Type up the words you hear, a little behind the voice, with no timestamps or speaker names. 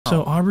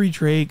So Aubrey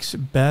Drake's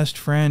best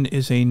friend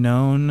is a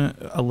known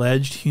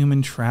alleged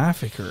human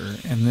trafficker,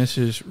 and this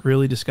is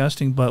really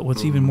disgusting. But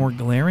what's even more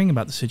glaring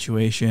about the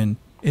situation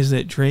is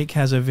that Drake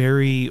has a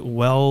very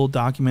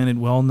well-documented,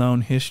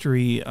 well-known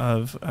history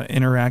of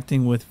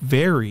interacting with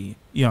very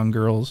young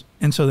girls.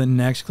 And so the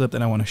next clip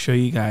that I want to show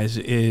you guys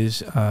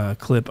is a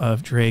clip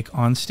of Drake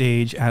on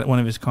stage at one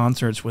of his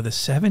concerts with a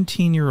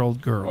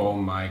 17-year-old girl. Oh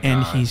my God.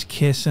 And he's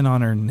kissing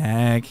on her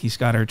neck. He's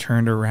got her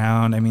turned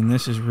around. I mean,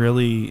 this is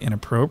really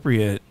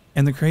inappropriate.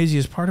 And the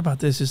craziest part about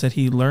this is that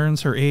he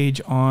learns her age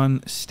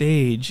on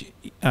stage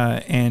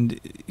and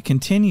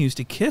continues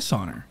to kiss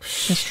on her.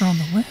 Kissed her on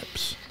the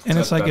lips. And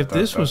it's like if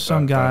this was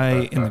some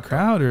guy in the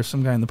crowd or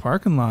some guy in the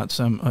parking lot,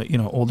 some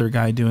older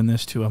guy doing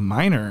this to a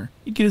minor,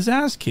 he'd get his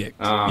ass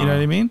kicked. You know what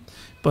I mean?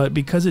 But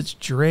because it's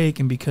Drake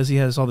and because he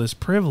has all this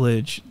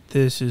privilege,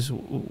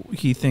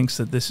 he thinks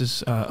that this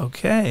is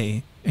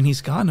okay. And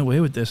he's gotten away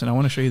with this, and I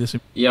want to show you this.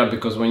 Yeah,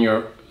 because when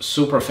you're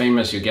super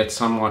famous, you get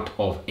somewhat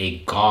of a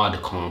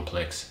god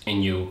complex,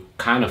 and you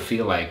kind of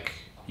feel like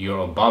you're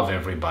above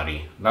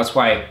everybody. That's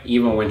why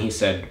even when he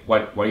said,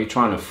 what are you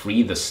trying to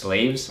free the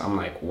slaves? I'm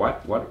like,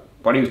 what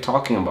are you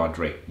talking about,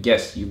 Drake?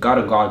 Yes, you got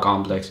a god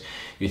complex.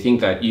 You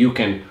think that you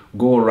can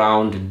go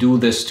around, do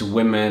this to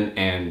women,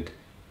 and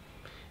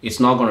it's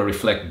not going to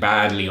reflect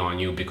badly on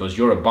you because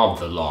you're above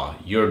the law.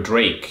 You're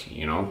Drake,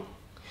 you know?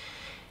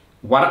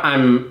 What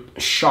I'm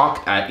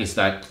shocked at is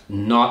that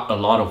not a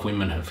lot of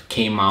women have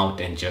came out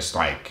and just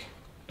like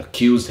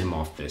accused him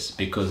of this,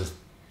 because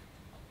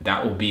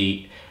that would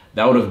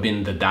have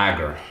been the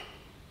dagger.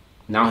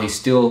 Now he's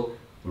still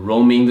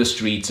roaming the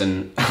streets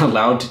and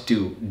allowed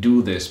to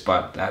do this,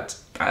 but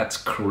that's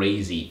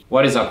crazy.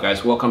 What is up,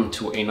 guys? Welcome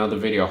to another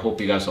video. I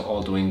hope you guys are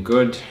all doing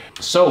good.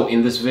 So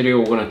in this video,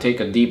 we're going to take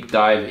a deep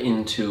dive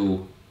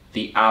into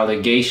the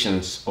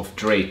allegations of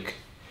Drake.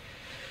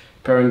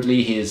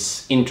 Apparently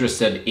he's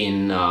interested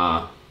in,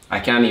 I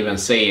can't even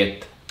say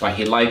it, but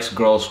he likes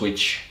girls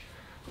which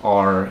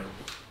are,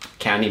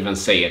 can't even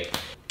say it.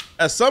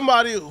 As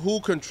somebody who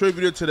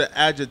contributed to the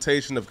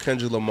agitation of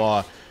Kendrick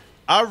Lamar,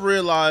 I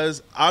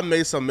realized I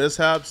made some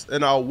mishaps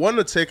and I want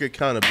to take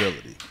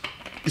accountability.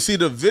 You see,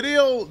 the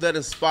video that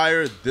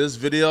inspired this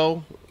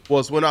video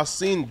was when I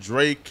seen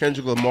Drake,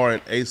 Kendrick Lamar,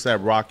 and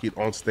A$AP Rocky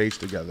on stage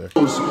together.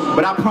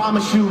 But I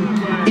promise you,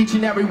 each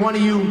and every one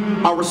of you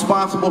are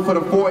responsible for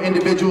the 4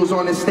 individuals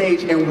on this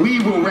stage, and we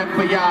will rep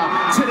for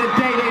y'all to the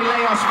day they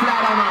lay us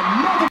flat on our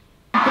mother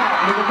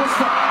back, nigga.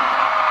 What's up?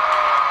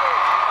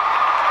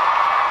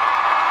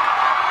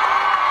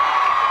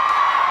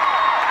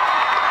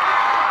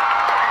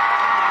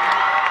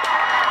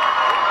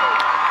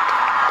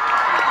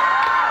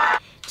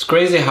 It's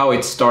crazy how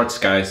it starts,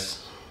 guys.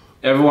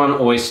 Everyone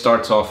always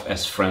starts off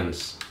as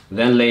friends.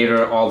 Then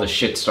later, all the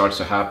shit starts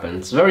to happen.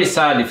 It's very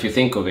sad if you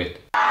think of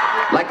it.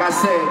 Like I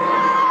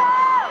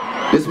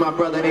said, this is my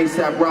brother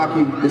A$AP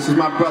Rocky. This is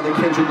my brother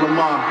Kendrick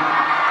Lamar.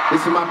 This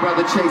is my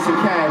brother Chasing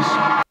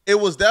Cash. It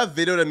was that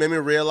video that made me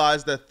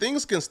realize that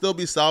things can still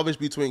be salvaged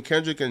between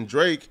Kendrick and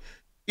Drake,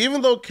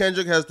 even though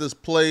Kendrick has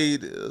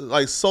displayed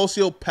like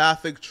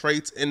sociopathic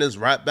traits in his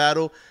rap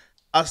battle.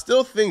 I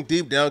still think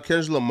deep down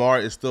Kendrick Lamar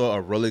is still a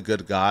really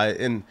good guy.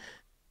 And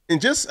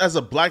just as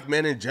a black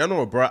man in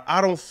general, bro, I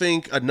don't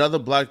think another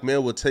black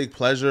man would take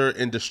pleasure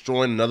in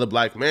destroying another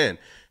black man.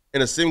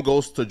 And the same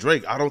goes to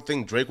Drake. I don't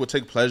think Drake would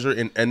take pleasure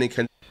in ending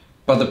Kendrick.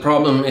 But the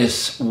problem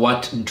is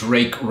what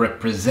Drake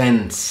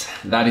represents.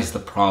 That is the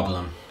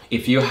problem.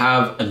 If you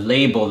have a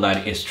label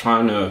that is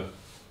trying to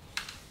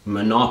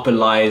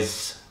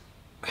monopolize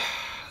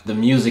the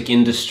music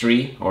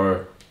industry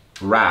or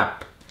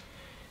rap,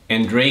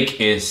 and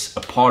Drake is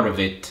a part of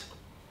it,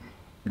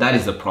 that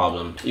is the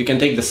problem. You can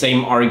take the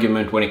same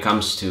argument when it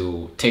comes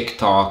to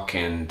TikTok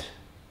and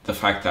the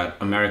fact that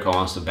America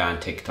wants to ban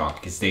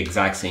TikTok. It's the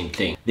exact same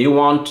thing. They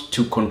want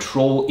to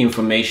control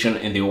information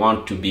and they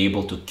want to be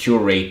able to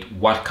curate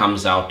what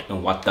comes out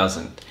and what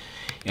doesn't.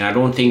 And I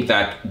don't think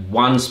that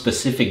one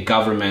specific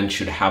government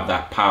should have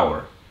that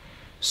power.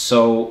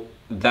 So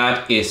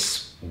that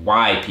is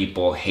why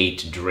people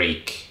hate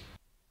Drake.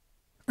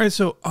 All right,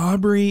 so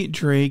Aubrey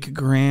Drake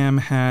Graham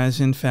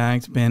has in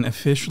fact been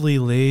officially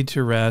laid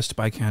to rest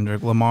by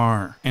Kendrick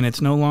Lamar. And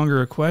it's no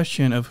longer a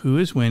question of who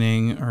is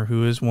winning or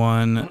who has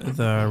won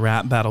the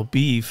rap battle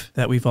beef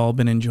that we've all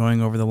been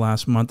enjoying over the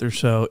last month or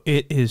so.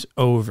 It is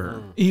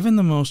over. Even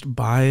the most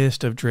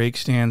biased of Drake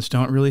stans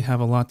don't really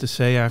have a lot to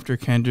say after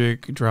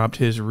Kendrick dropped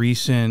his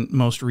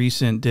most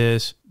recent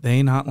diss,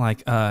 They Not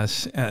Like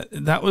Us.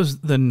 That was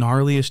the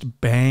gnarliest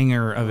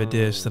banger of a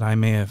diss that I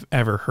may have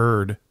ever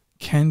heard.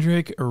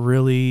 Kendrick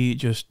really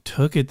just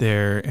took it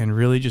there and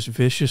really just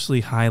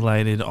viciously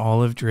highlighted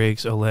all of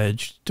Drake's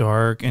alleged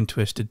dark and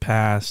twisted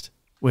past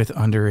with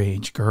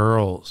underage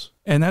girls.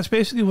 And that's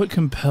basically what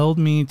compelled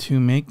me to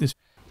make this.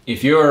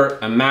 If you're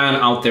a man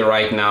out there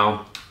right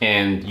now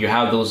and you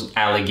have those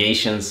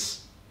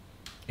allegations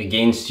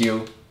against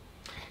you,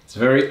 it's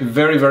very,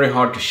 very, very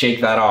hard to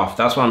shake that off.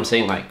 That's what I'm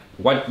saying. Like,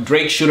 what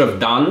Drake should have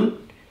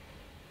done,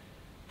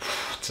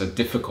 it's a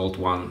difficult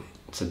one.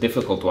 It's a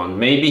difficult one.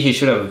 Maybe he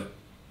should have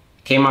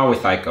came out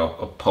with like a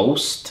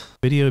post.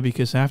 Video,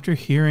 because after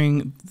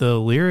hearing the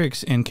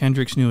lyrics in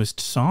Kendrick's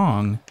newest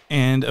song,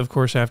 and of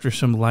course after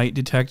some light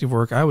detective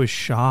work, I was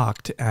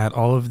shocked at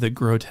all of the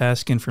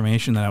grotesque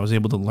information that I was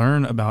able to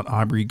learn about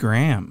Aubrey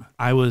Graham.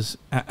 I was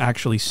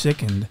actually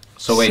sickened.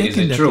 So wait, is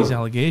it at true? These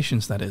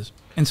allegations, that is.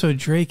 And so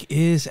Drake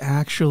is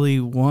actually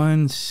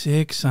one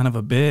sick son of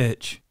a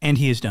bitch, and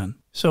he is done.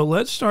 So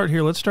let's start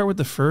here. Let's start with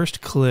the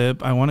first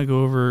clip. I want to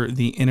go over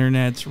the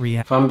internet's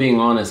reaction. If I'm being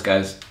honest,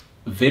 guys,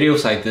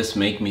 videos like this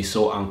make me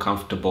so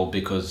uncomfortable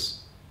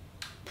because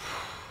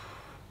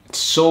it's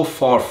so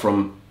far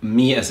from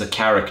me as a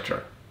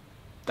character.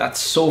 That's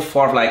so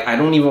far, like, I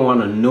don't even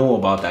want to know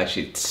about that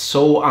shit. It's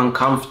so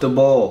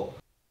uncomfortable.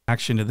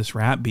 Action to this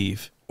rap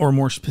beef, or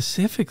more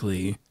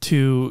specifically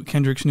to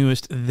Kendrick's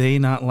newest They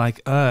Not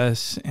Like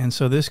Us. And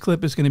so this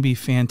clip is going to be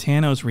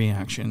Fantano's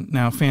reaction.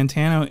 Now,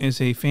 Fantano is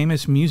a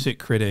famous music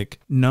critic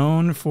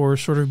known for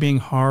sort of being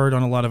hard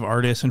on a lot of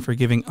artists and for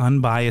giving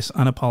unbiased,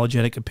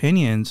 unapologetic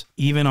opinions,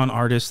 even on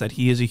artists that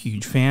he is a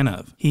huge fan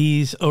of.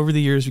 He's, over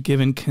the years,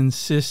 given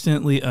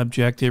consistently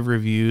objective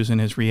reviews,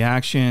 and his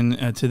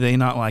reaction to They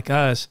Not Like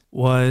Us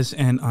was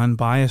an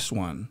unbiased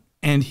one.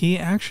 And he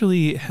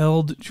actually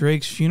held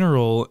Drake's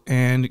funeral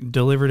and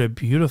delivered a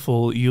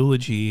beautiful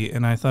eulogy,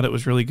 and I thought it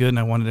was really good, and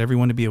I wanted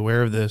everyone to be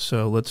aware of this.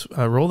 So let's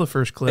roll the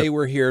first clip. Today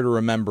we're here to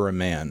remember a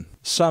man.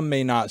 Some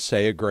may not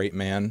say a great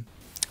man.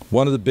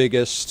 One of the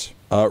biggest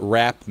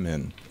rap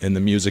men in the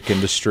music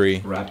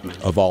industry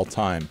of all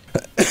time.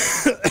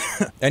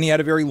 And he had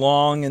a very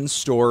long and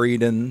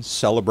storied and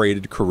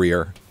celebrated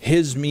career.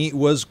 His meat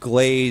was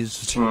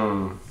glazed.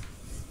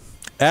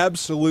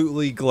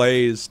 Absolutely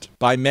glazed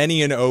by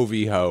many an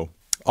Ovi-ho,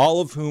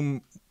 all of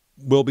whom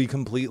will be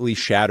completely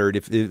shattered.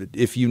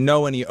 If you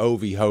know any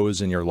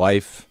Ovi-hos in your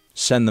life,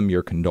 send them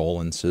your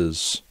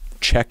condolences,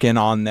 check in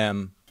on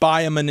them,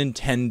 buy them a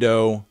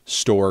Nintendo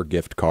store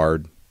gift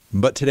card.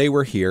 But today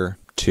we're here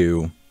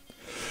to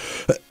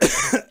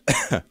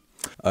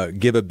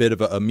give a bit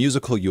of a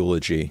musical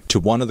eulogy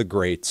to one of the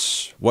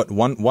greats, what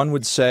one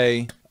would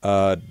say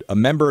a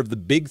member of the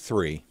Big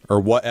Three, or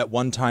what at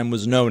one time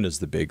was known as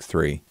the Big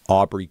Three,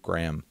 Aubrey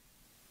Graham,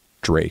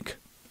 Drake,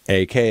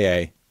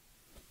 a.k.a.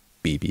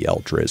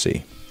 BBL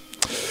Drizzy.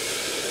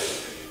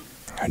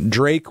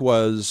 Drake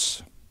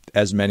was,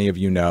 as many of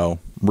you know,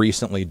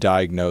 recently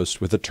diagnosed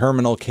with a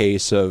terminal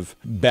case of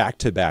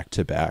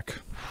back-to-back-to-back.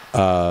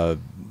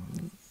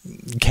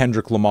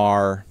 Kendrick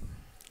Lamar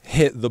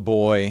hit the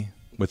boy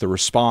with a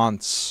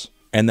response,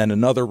 and then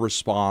another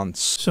response.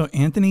 So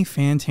Anthony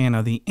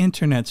Fantano, the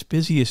internet's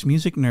busiest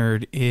music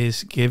nerd,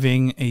 is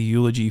giving a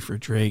eulogy for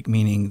Drake,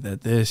 meaning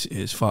that this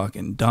is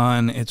fucking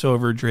done. It's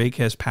over. Drake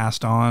has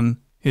passed on.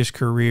 His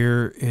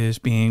career is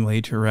being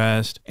laid to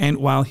rest. And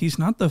while he's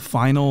not the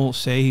final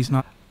say, he's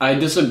not... I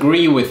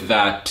disagree with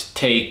that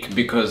take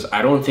because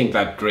I don't think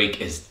that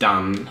Drake is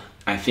done.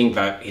 I think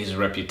that his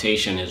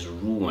reputation is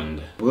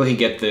ruined. Will he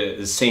get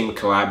the same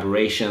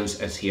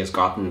collaborations as he has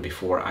gotten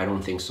before? I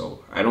don't think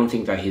so. I don't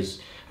think that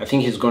I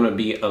think he's gonna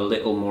be a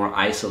little more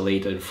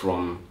isolated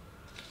from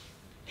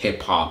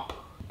hip-hop.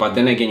 But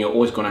then again, you're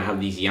always gonna have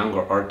these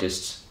younger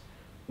artists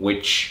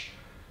which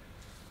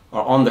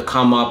are on the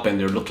come up and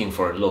they're looking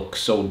for a look.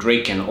 So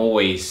Drake can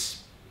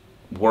always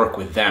work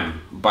with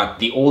them. But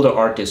the older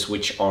artists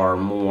which are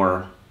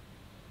more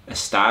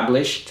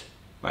established,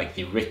 like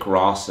the Rick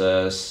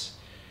Rosses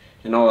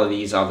and all of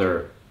these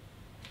other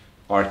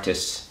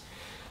artists,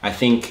 I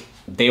think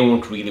they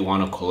won't really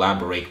want to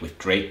collaborate with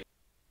Drake.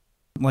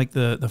 Like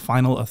the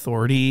final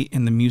authority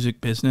in the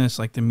music business,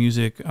 like the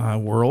music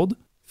world,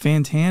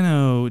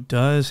 Fantano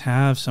does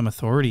have some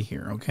authority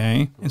here,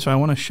 okay? And so I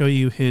want to show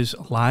you his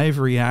live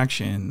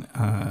reaction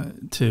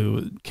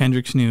to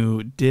Kendrick's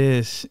new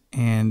diss,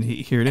 and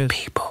here it is.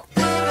 People.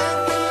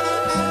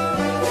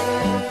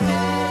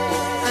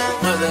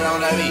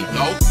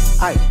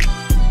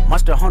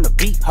 Monster on the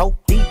beat, ho,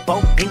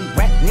 Debo, any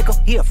rap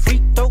nigga, he a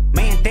free throw,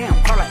 man down,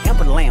 call out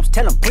Amber Lambs,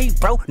 tell him breathe,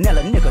 bro,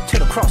 Nella nigga to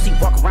the cross, he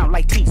walk around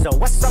like Tizo,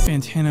 what's up?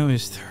 Fantano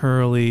is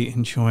thoroughly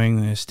enjoying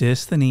this.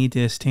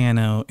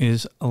 Distano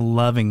is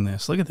loving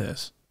this. Look at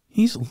this.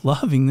 He's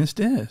loving this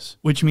diss,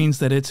 which means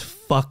that it's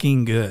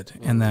fucking good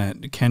and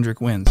that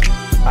Kendrick wins.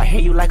 I hear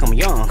you like I'm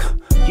young,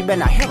 you better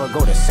not ever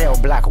go to Cell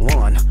Block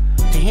 1.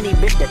 To any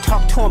bitch that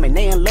talk to him and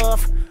they in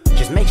love,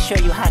 just make sure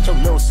you hide your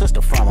little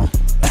sister from him.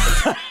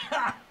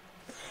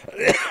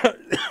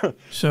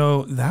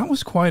 So that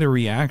was quite a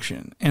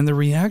reaction, and the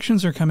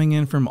reactions are coming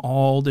in from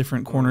all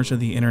different corners of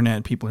the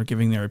internet. People are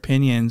giving their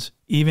opinions.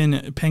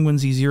 Even Penguin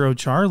Z0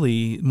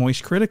 Charlie,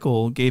 Moist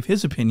Critical, gave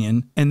his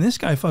opinion, and this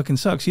guy fucking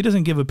sucks. He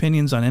doesn't give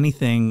opinions on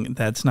anything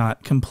that's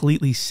not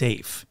completely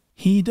safe.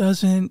 He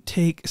doesn't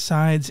take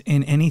sides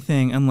in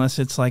anything unless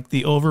it's like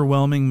the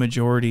overwhelming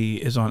majority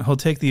is on. He'll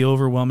take the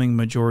overwhelming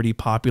majority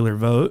popular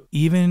vote.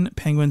 Even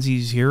Penguin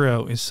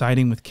Z0 is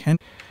siding with Ken.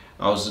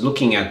 I was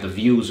looking at the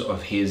views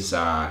of his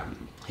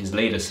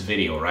latest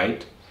video,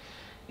 right?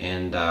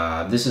 And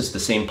this is the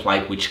same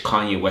plight which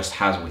Kanye West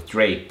has with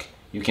Drake.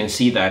 You can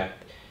see that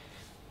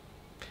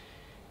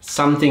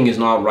something is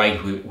not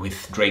right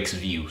with Drake's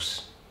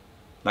views.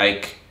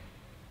 Like,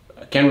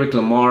 Kendrick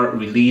Lamar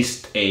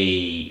released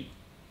a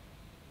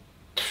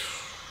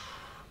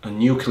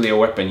nuclear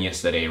weapon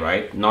yesterday,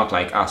 right? Not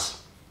Like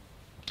Us.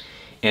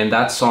 And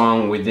that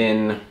song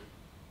within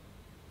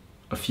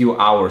a few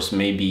hours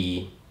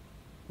maybe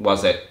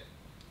was at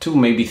 2,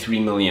 maybe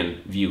 3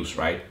 million views,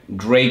 right?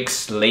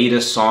 Drake's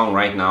latest song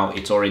right now,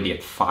 it's already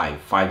at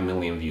 5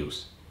 million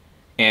views.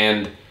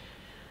 And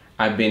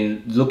I've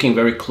been looking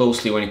very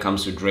closely when it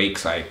comes to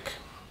Drake's like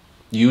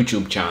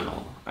YouTube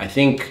channel. I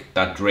think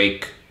that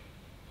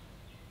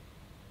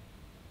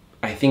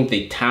I think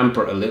they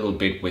tamper a little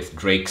bit with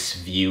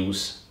Drake's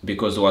views,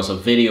 because there was a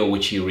video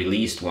which he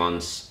released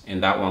once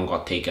and that one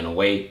got taken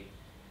away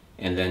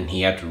and then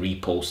he had to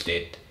repost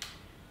it.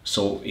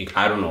 So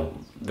I don't know,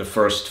 the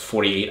first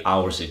 48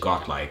 hours it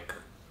got like,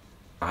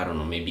 I don't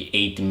know, maybe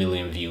 8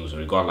 million views,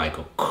 or it got like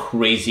a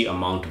crazy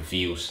amount of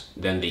views.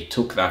 Then they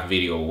took that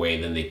video away,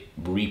 then they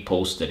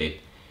reposted it,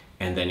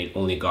 and then it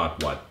only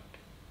got what,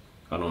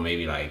 I don't know,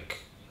 maybe like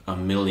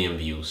 1 million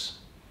views.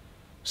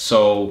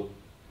 So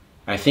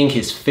I think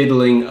he's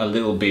fiddling a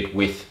little bit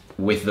with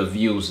the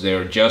views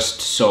there,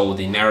 just so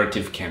the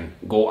narrative can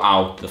go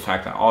out, the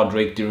fact that, oh,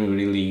 Drake didn't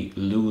really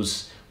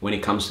lose when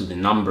it comes to the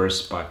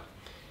numbers, but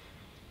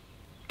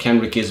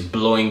Kendrick is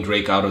blowing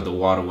Drake out of the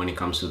water when it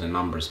comes to the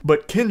numbers.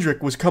 But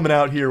Kendrick was coming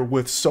out here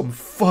with some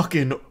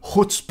fucking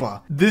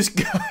chutzpah. This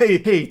guy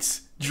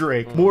hates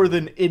Drake more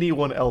than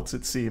anyone else,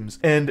 it seems.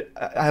 And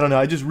I don't know,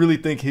 I just really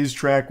think his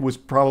track was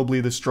probably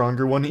the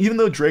stronger one. Even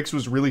though Drake's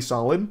was really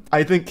solid,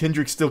 I think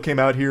Kendrick still came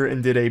out here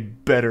and did a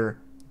better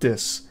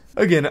diss.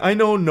 Again, I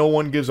know no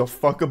one gives a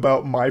fuck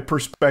about my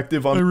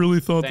perspective on— I really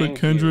thought that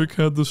Kendrick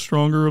had the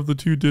stronger of the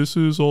two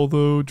disses,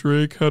 although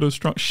Drake had a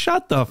strong—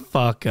 Shut the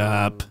fuck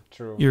up.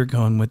 True. You're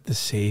going with the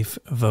safe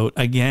vote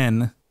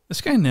again.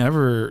 This guy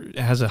never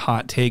has a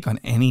hot take on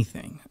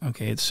anything.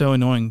 Okay, it's so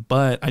annoying,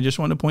 but I just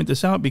want to point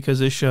this out because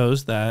this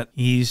shows that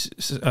he's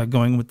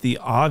going with the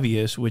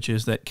obvious, which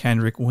is that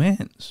Kendrick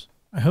wins.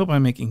 I hope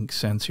I'm making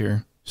sense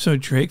here. So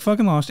Drake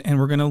fucking lost, and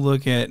we're gonna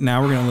look at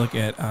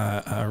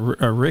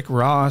Rick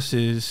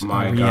Ross's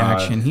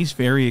reaction. God. He's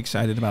very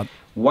excited about.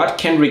 What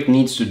Kendrick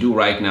needs to do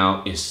right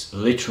now is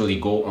literally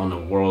go on a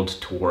world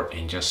tour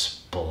and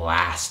just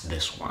blast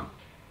this one.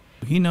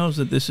 He knows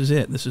that this is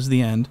it. This is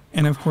the end.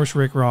 And of course,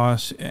 Rick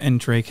Ross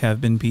and Drake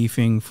have been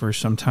beefing for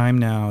some time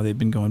now. They've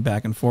been going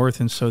back and forth.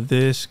 And so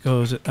this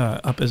goes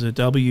up as a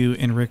W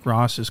in Rick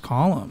Ross's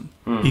column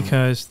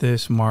because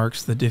this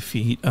marks the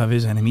defeat of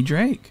his enemy,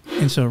 Drake.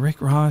 And so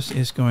Rick Ross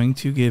is going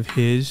to give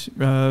his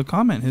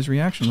comment, his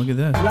reaction. Look at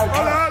this. Hold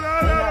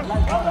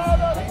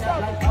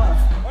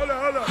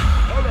on.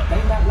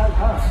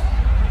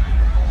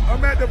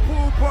 I'm at the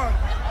pool party.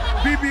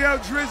 BBL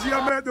Drizzy,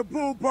 I'm at the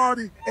pool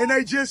party, and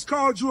they just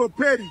called you a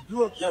petty.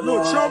 You a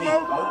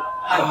chomo?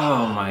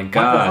 Oh my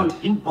God.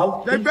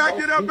 They backed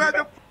it up at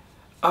the...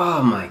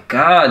 Oh my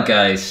God,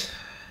 guys.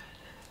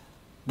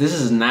 This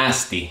is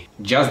nasty.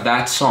 Just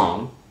that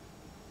song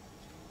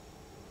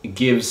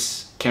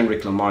gives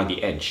Kendrick Lamar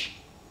the edge.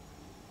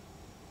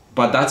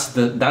 But that's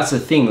the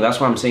thing.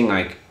 That's why I'm saying,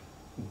 like,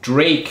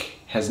 Drake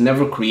has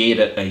never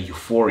created a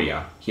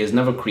euphoria. He has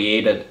never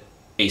created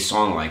a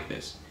song like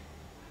this.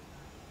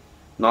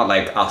 Not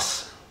Like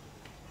Us.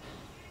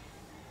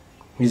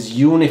 He's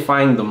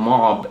unifying the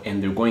mob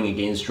and they're going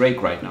against Drake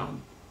right now.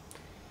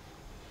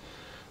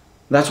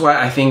 That's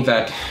why I think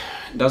that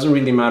it doesn't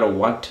really matter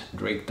what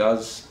Drake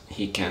does.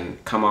 He can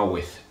come out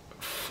with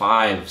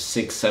 5,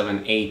 6,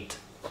 7, 8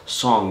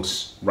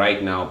 songs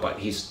right now, but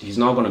he's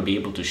not going to be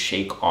able to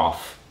shake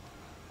off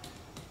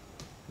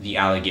the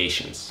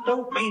allegations.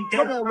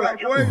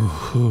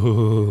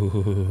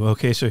 Ooh,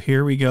 okay, so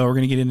here we go. We're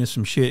going to get into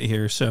some shit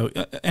here. So,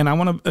 and I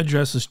want to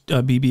address this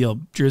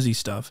BBL Drizzy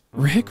stuff.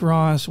 Rick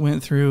Ross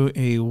went through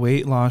a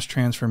weight loss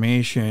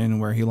transformation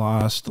where he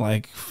lost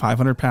like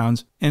 500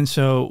 pounds. And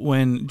so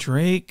when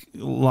Drake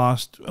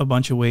lost a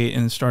bunch of weight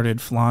and started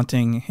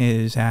flaunting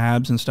his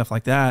abs and stuff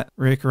like that,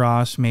 Rick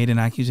Ross made an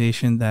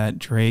accusation that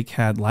Drake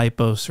had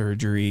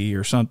liposurgery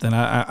or something.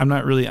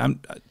 I'm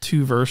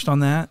too versed on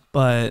that,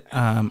 but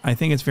I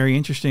think it's very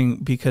interesting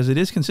because it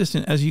is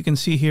consistent. As you can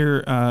see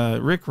here,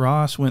 Rick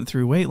Ross went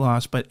through weight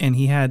loss, and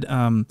he had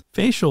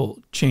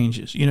facial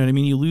changes. You know what I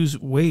mean? You lose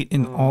weight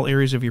in all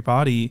areas of your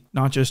body,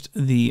 not just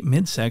the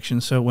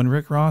midsection. So when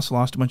Rick Ross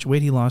lost a bunch of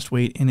weight, he lost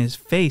weight in his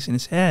face, in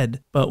his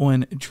head. But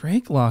when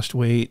Drake lost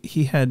weight,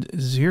 he had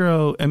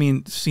zero. I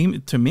mean,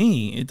 to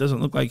me, it doesn't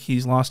look like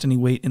he's lost any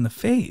weight in the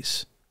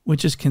face,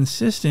 which is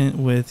consistent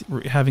with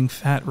having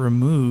fat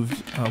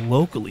removed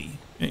locally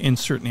in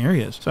certain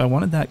areas. So I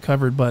wanted that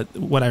covered, but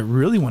what I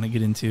really want to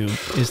get into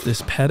is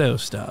this pedo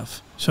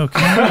stuff. So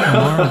Kendrick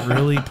Lamar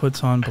really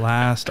puts on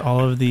blast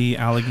all of the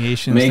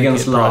allegations that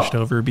get brushed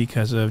over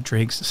because of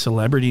Drake's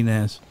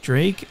celebrityness.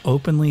 Drake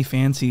openly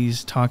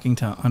fancies talking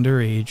to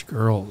underage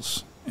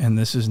girls, and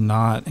this is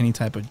not any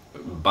type of...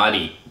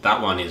 Buddy, that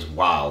one is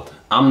wild.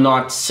 I'm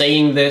not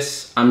saying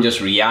this, I'm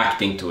just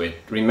reacting to it.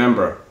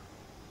 Remember,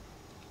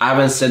 I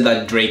haven't said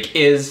that Drake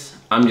is,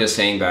 I'm just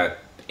saying that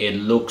it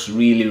looks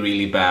really,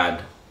 really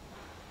bad.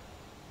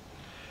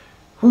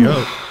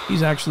 Yo,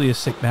 he's actually a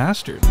sick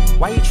bastard.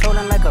 Why you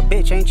trolling like a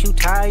bitch? Ain't you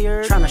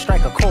tired? Trying to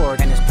strike a chord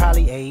and it's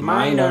probably a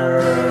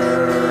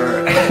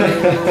minor.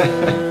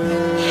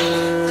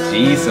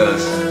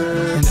 Jesus.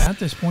 And at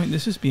this point,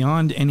 this is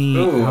beyond any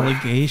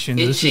allegations.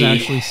 This is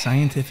actually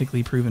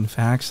scientifically proven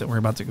facts that we're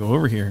about to go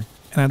over here.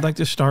 And I'd like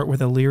to start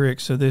with a lyric.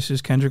 So this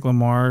is Kendrick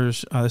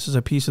Lamar's, this is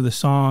a piece of the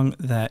song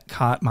that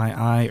caught my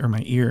eye, or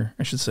my ear,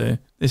 I should say.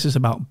 This is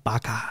about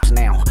Baka.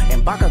 Now,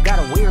 and Baka got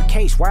a weird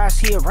case. Why is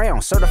he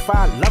around?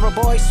 Certified lover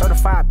boys,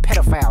 certified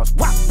pedophiles.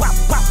 Wop, wop,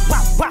 wop,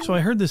 wop, wop. So I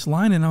heard this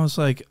line and I was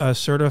like, a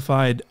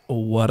certified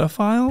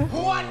what-a-file?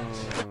 What?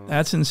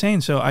 That's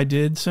insane. So I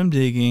did some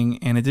digging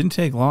and it didn't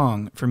take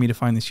long for me to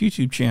find this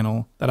YouTube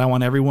channel that I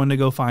want everyone to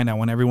go find. I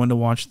want everyone to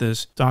watch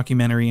this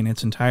documentary in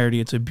its entirety.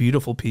 It's a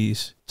beautiful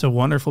piece. It's a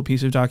wonderful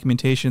piece of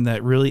documentation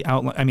that really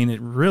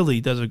it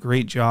really does a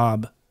great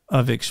job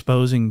of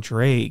exposing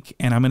Drake,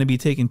 and I'm going to be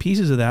taking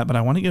pieces of that, but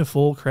I want to give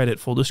full credit,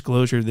 full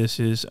disclosure.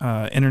 This is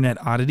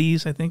Internet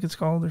Oddities, I think it's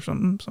called, or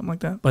something like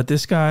that. But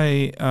this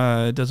guy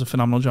does a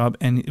phenomenal job,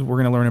 and we're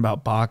going to learn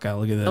about Baka.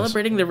 Look at this.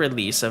 Celebrating the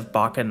release of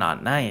Baka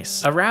Not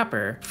Nice, a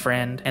rapper,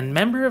 friend, and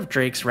member of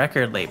Drake's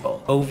record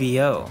label,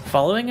 OVO,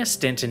 following a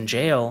stint in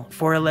jail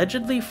for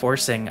allegedly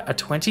forcing a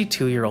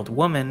 22-year-old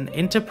woman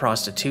into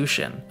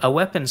prostitution, a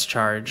weapons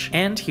charge,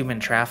 and human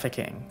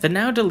trafficking. The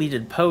now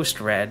deleted post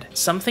read,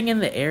 "Something in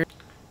the air."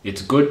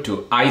 It's good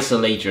to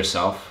isolate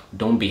yourself.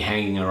 Don't be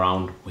hanging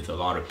around with a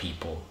lot of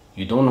people.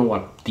 You don't know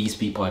what these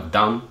people have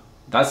done.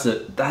 That's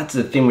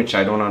the thing which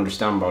I don't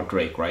understand about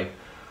Drake, right?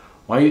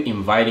 Why are you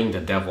inviting the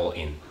devil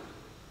in?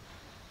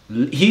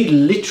 He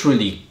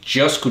literally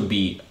just could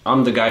be,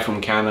 I'm the guy from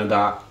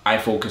Canada, I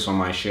focus on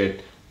my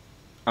shit,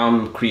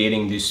 I'm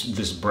creating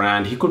this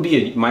brand. He could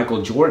be a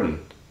Michael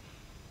Jordan.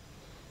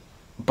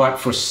 But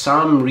for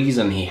some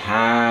reason he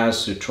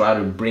has to try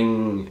to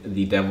bring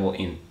the devil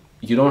in.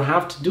 You don't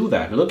have to do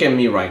that. Look at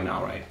me right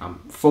now, right? I'm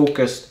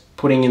focused,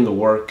 putting in the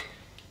work.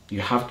 You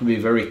have to be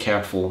very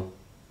careful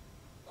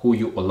who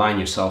you align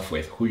yourself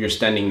with, who you're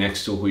standing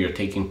next to, who you're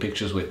taking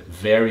pictures with.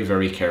 Very,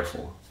 very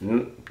careful.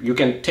 You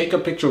can take a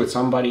picture with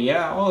somebody,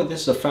 yeah, oh,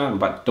 this is a fan,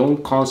 but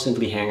don't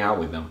constantly hang out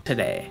with them.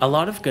 Today, a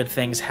lot of good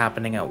things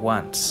happening at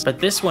once, but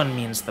this one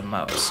means the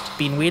most.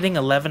 Been waiting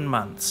 11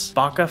 months.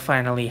 Baka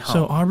finally home.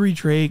 So Aubrey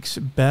Drake's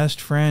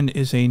best friend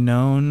is a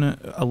known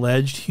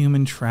alleged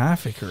human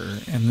trafficker,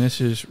 and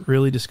this is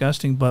really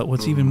disgusting, but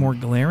what's even more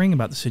glaring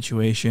about the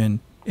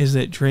situation is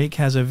that Drake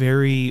has a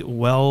very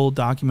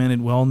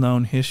well-documented,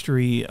 well-known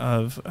history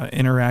of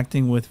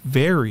interacting with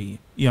very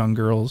young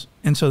girls.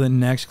 And so the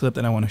next clip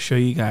that I want to show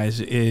you guys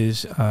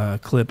is a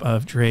clip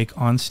of Drake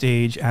on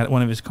stage at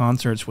one of his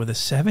concerts with a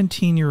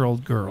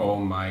 17-year-old girl. Oh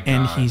my God.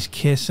 And he's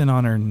kissing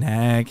on her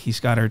neck. He's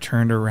got her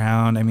turned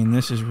around. I mean,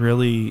 this is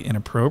really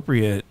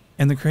inappropriate.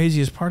 And the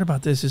craziest part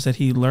about this is that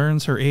he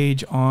learns her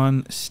age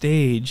on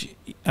stage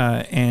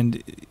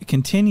and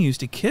continues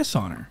to kiss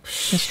on her.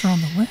 Kissed her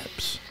on the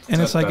lips.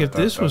 And it's like, if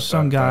this was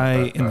some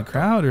guy in the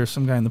crowd or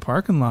some guy in the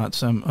parking lot,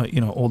 some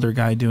older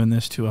guy doing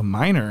this to a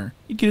minor,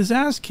 he'd get his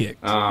ass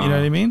kicked. You know what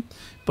I mean?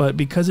 But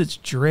because it's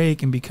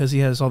Drake and because he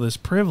has all this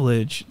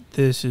privilege,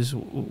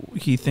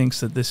 he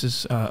thinks that this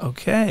is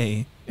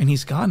okay. And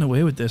he's gotten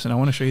away with this, and I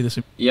want to show you this.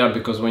 Yeah,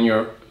 because when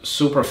you're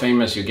super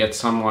famous, you get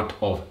somewhat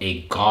of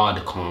a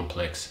god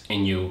complex,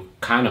 and you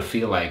kind of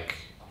feel like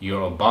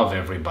you're above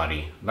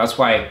everybody. That's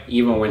why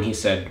even when he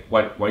said,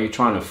 what are you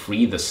trying to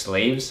free the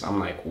slaves? I'm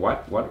like,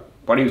 what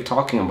are you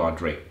talking about,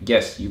 Drake?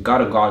 Yes, you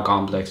got a god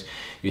complex.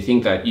 You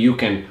think that you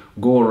can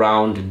go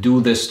around, do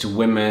this to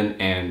women,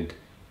 and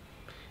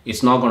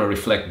it's not going to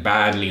reflect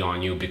badly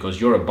on you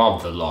because you're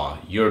above the law.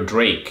 You're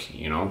Drake,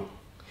 you know?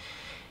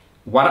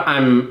 What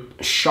I'm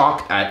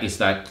shocked at is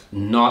that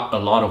not a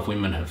lot of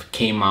women have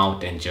came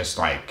out and just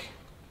like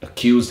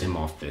accused him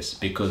of this,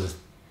 because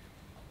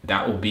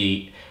that would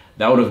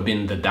have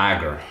been the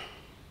dagger.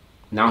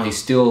 Now he's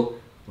still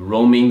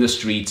roaming the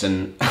streets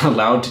and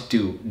allowed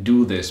to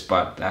do this,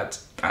 but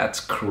that's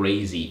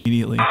crazy.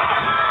 Immediately.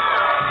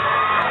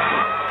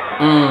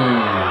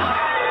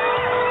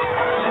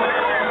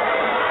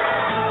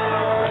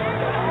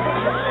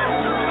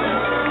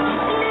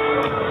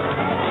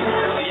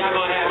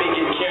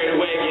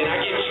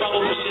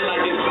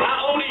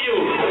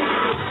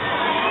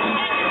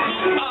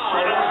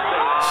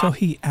 So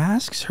he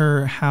asks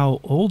her how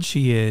old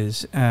she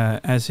is,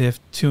 as if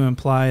to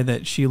imply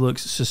that she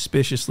looks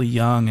suspiciously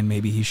young and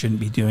maybe he shouldn't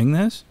be doing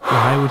this.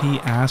 Why would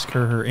he ask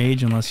her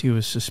age unless he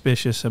was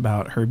suspicious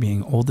about her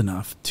being old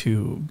enough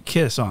to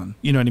kiss on?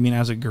 You know what I mean?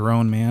 As a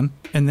grown man.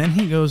 And then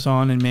he goes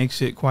on and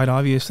makes it quite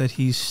obvious that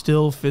he's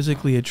still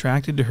physically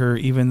attracted to her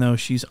even though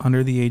she's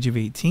under the age of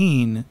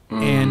 18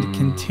 and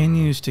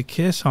continues to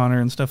kiss on her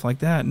and stuff like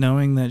that,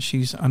 knowing that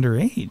she's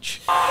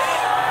underage.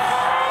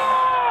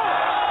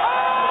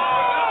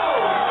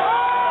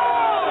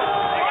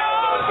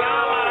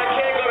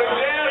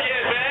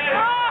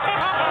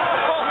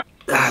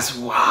 That's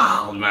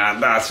wild, man.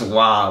 That's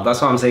wild.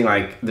 That's what I'm saying.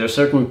 Like, there's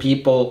certain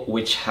people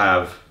which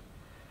have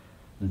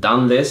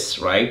done this,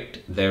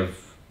 right? They've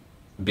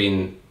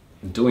been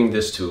doing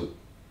this to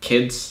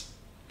kids.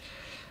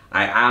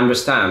 I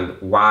understand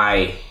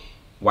why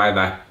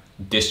that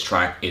diss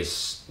track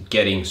is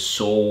getting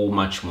so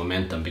much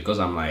momentum, because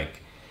I'm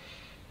like,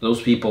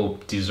 those people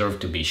deserve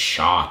to be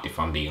shot, if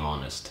I'm being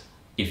honest.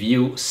 If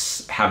you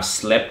have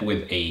slept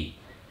with a,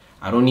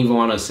 I don't even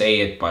want to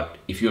say it, but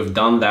if you have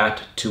done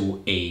that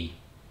to a,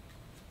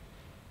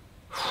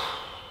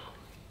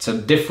 it's a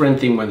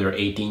different thing when they're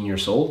 18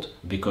 years old,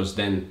 because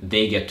then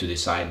they get to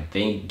decide,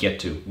 they get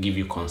to give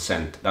you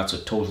consent. That's a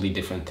totally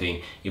different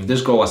thing. If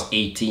this girl was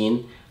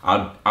 18,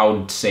 I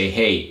would say,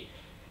 hey,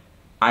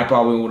 I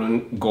probably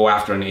wouldn't go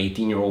after an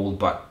 18-year-old,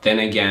 but then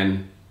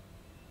again,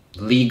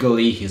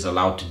 legally he's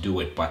allowed to do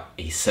it, but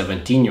a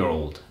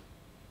 17-year-old,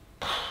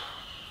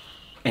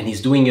 and he's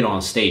doing it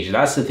on stage.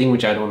 That's the thing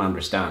which I don't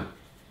understand.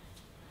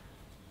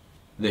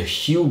 The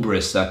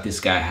hubris that this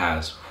guy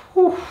has.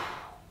 Whew.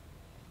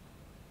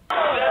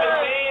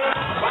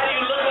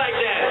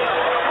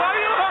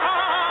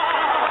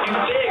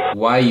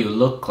 Why you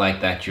look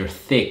like that? You're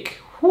thick.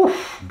 Whew.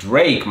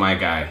 Drake, my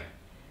guy.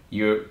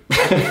 You're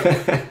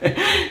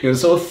you're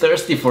so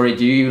thirsty for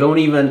it. You don't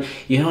even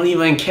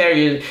care.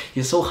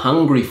 You're so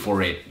hungry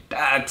for it.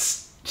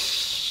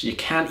 You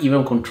can't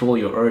even control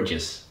your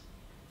urges.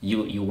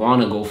 You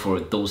want to go for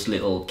those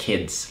little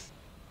kids.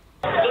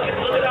 Look at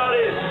all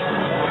this.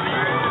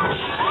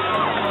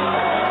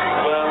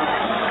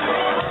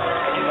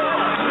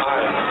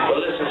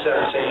 Well, listen,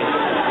 17.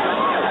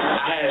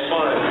 I had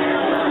fun.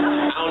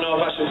 I don't know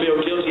if I should feel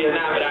guilty or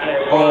not, but I had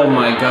fun. Oh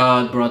my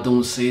God, bro!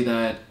 Don't say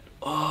that.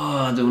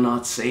 Oh, do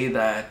not say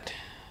that.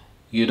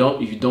 You don't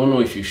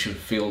know if you should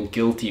feel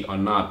guilty or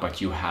not,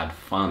 but you had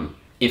fun.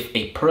 If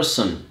a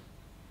person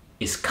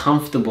is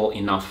comfortable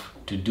enough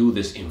to do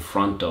this in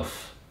front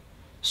of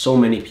so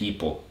many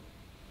people,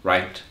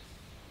 right?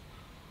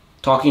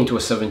 Talking to a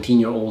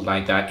 17-year-old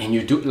like that, and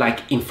you do,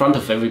 like, in front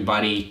of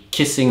everybody,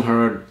 kissing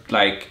her,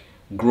 like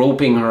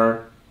groping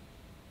her,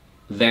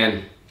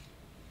 then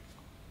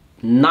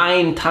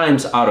 9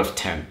 times out of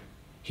 10,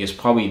 he has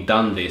probably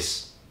done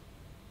this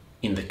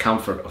in the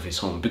comfort of his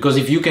home. Because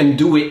if you can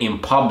do it in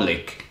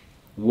public,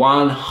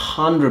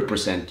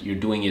 100% you're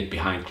doing it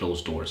behind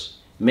closed doors.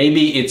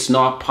 Maybe it's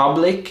not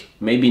public,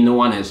 maybe no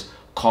one has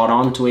caught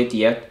on to it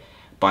yet,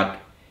 but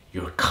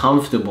you're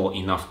comfortable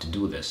enough to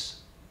do this.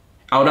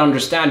 I would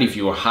understand if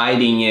you're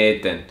hiding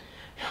it and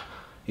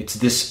it's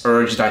this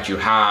urge that you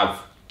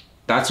have.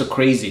 That's a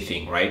crazy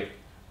thing, right?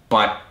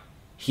 But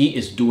he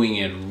is doing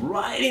it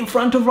right in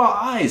front of our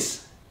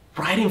eyes.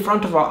 Right in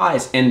front of our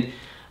eyes. And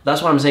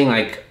that's what I'm saying,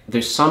 like,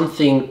 there's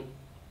something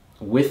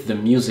with the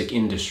music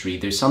industry.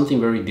 There's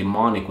something very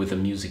demonic with the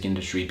music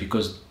industry,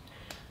 because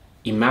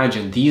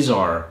imagine these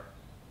are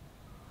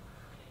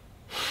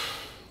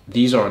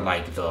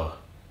like the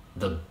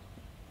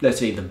let's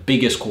say the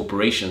biggest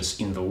corporations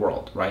in the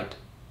world, right?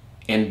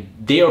 And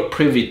they are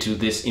privy to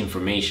this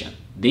information.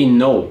 They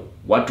know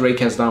what Drake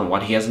has done,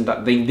 what he hasn't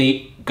done.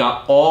 They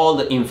got all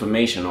the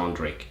information on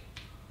Drake.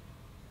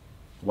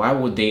 Why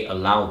would they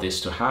allow this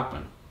to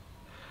happen?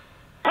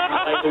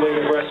 I like the way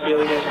your breasts feel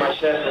against my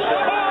chest.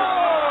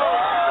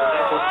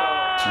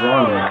 It's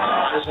wrong.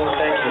 I just want to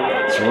thank you.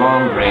 It's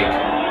wrong, Drake.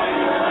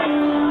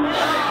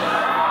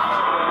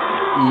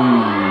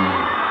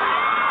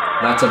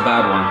 That's a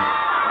bad one.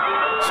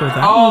 So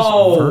that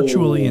was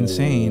virtually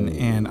insane,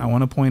 and I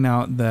want to point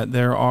out that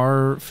there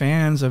are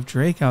fans of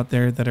Drake out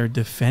there that are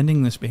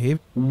defending this behavior.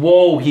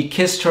 Whoa, he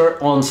kissed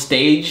her on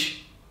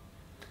stage?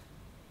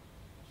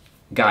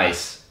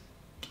 Guys,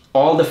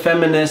 all the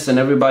feminists and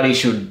everybody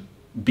should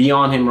be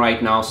on him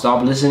right now.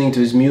 Stop listening to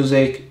his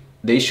music.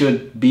 They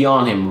should be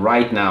on him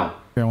right now.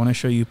 I want to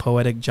show you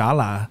Poetic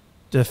Jala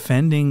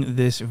defending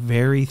this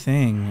very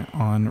thing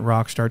on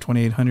Rockstar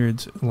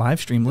 2800's live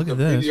stream. Look at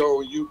this. Video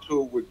on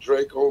YouTube with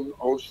Drake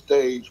on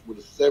stage with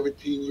a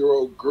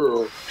 17-year-old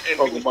girl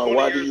talking about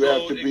why do you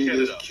have to be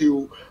this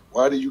cute?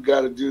 Why do you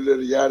got to do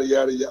that? Yada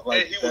yada yada.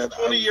 Like, and he was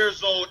 20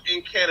 years old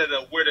in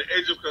Canada, where the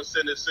age of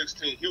consent is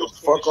 16. He was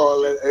fuck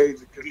all that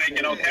age of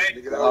consent. Okay.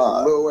 Nigga, that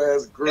was a little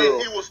ass girl.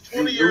 And he was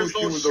 20 years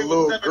old. She was a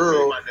little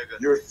girl.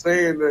 You're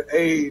saying the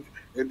age,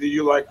 and then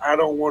you're like, I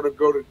don't want to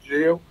go to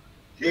jail.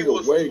 He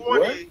was 20.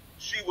 What?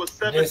 She was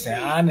 17. Listen,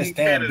 I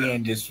understand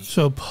being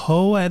disrespectful. So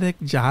Poetic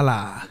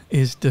Jala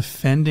is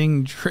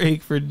defending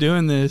Drake for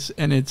doing this,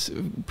 and it's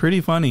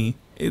pretty funny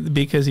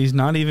because he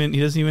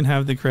doesn't even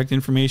have the correct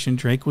information.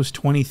 Drake was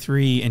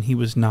 23 and he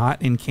was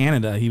not in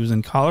Canada. He was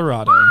in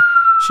Colorado.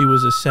 She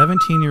was a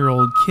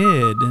 17-year-old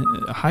kid,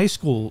 a high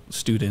school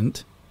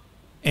student,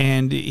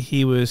 and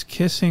he was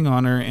kissing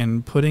on her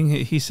and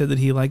he said that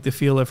he liked the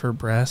feel of her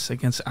breasts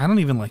against. I don't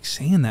even like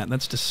saying that.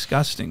 That's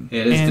disgusting.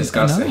 It is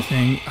disgusting. Another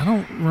thing, I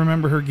don't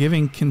remember her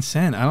giving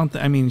consent.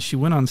 I mean, she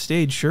went on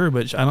stage, sure,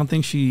 but I don't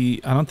think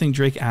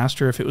Drake asked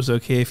her if it was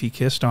okay if he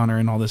kissed on her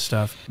and all this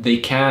stuff. They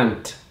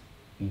can't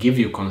give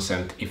you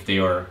consent if they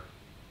are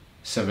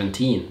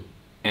 17,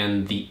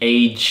 and the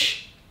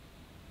age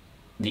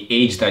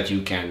that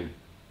you can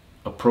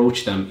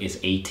approach them is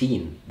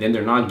 18. Then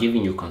they're not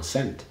giving you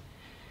consent.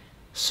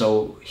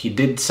 So he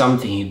did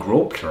something, he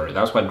groped her.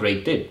 That's what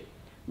Drake did.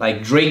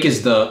 Like, Drake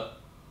is the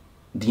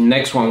the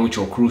next one, which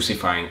you're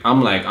crucifying,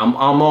 I'm like, I'm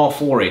all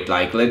for it.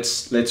 Like,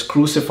 let's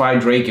crucify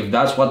Drake if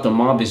that's what the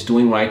mob is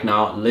doing right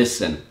now.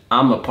 Listen,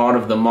 I'm a part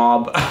of the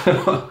mob.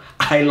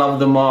 I love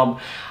the mob.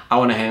 I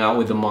want to hang out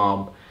with the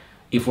mob.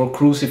 If we're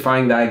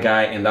crucifying that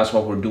guy and that's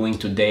what we're doing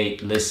today,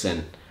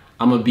 listen,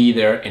 I'm gonna be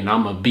there and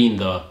I'm gonna be in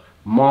the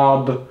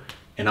mob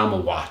and I'm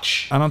gonna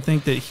watch. I don't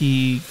think that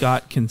he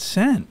got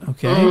consent,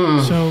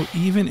 okay? So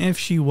even if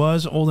she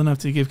was old enough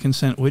to give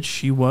consent, which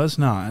she was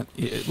not,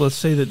 let's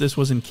say that this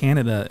was in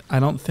Canada, I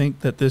don't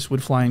think that this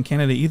would fly in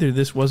Canada either.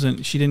 This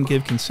wasn't, she didn't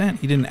give consent.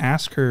 He didn't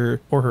ask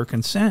her for her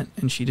consent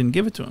and she didn't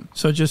give it to him.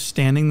 So just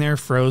standing there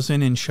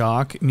frozen in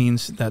shock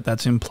means that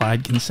that's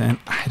implied consent?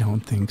 I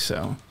don't think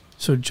so.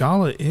 So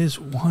Jala is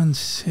one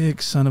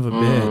sick son of a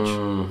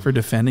bitch for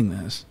defending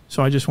this.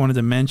 So I just wanted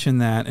to mention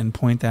that and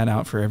point that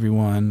out for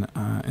everyone.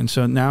 And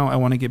so now I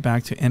want to get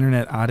back to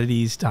Internet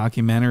Oddities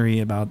documentary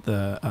about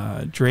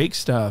the Drake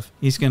stuff.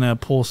 He's going to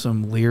pull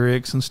some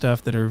lyrics and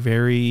stuff that are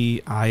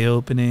very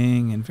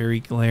eye-opening and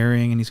very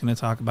glaring. And he's going to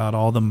talk about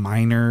all the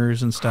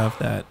minors and stuff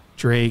that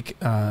Drake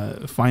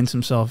finds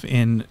himself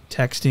in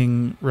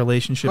texting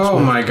relationships with. Oh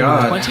my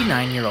God.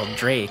 29-year-old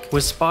Drake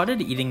was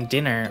spotted eating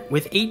dinner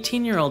with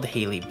 18-year-old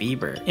Hailey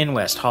Bieber in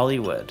West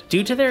Hollywood.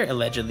 Due to their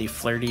allegedly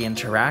flirty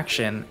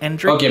interaction, and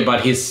Drake... Okay,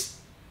 but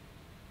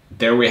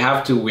there we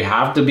have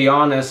to be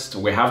honest.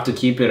 We have to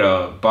keep it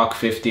a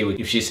 $150.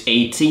 If she's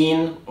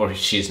 18 or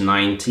she's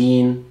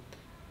 19,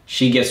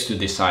 she gets to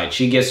decide.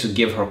 She gets to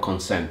give her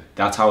consent.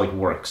 That's how it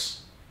works.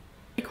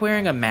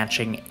 Wearing a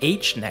matching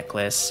H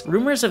necklace,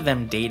 rumors of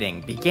them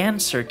dating began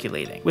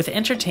circulating, with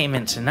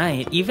Entertainment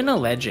Tonight even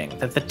alleging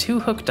that the two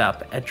hooked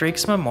up at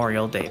Drake's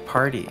Memorial Day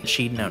party.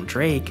 She'd known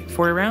Drake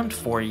for around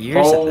 4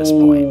 years at this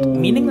point,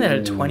 meaning that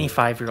a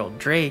 25-year-old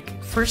Drake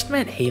first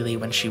met Hailey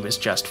when she was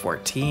just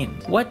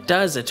 14. What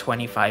does a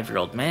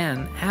 25-year-old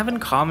man have in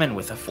common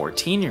with a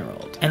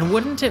 14-year-old? And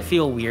wouldn't it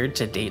feel weird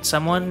to date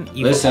someone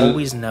you've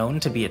always known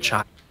to be a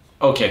child?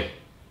 Okay,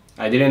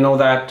 I didn't know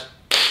that.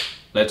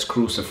 Let's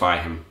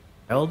crucify him.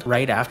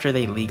 Right after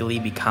they legally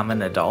become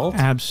an adult?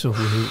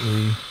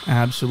 Absolutely.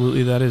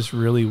 Absolutely. That is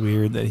really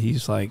weird that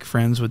he's like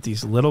friends with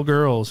these little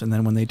girls and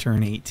then when they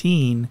turn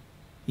 18,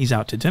 he's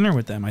out to dinner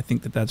with them. I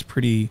think that that's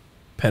pretty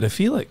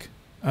pedophilic.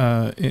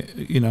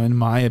 You know, in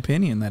my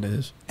opinion, that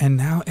is. And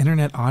now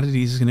Internet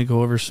Oddities is going to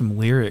go over some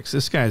lyrics.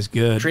 This guy's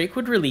good. Drake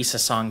would release a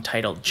song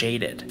titled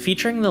Jaded,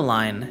 featuring the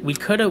line, "We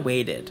coulda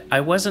waited, I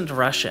wasn't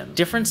Russian.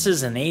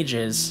 Differences in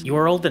ages,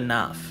 you're old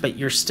enough, but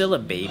you're still a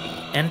baby."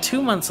 And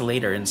 2 months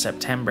later in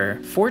September,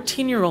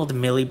 14-year-old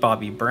Millie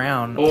Bobby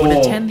Brown would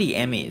attend the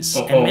Emmys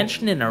and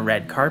mentioned in a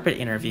red carpet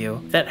interview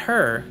that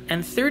her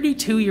and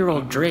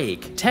 32-year-old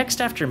Drake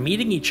text after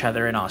meeting each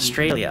other in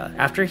Australia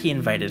after he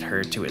invited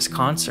her to his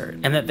concert,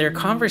 and that their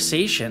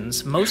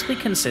conversations mostly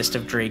consist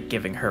of Drake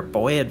giving her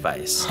boy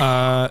advice.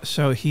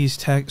 So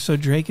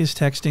Drake is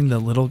texting the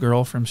little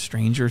girl from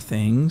Stranger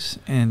Things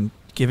and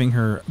giving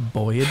her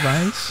boy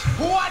advice?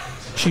 What?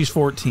 She's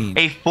 14.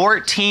 A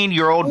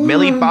 14-year-old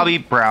Millie Bobby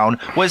Brown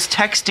was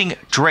texting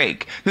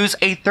Drake, who's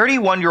a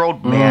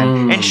 31-year-old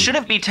man and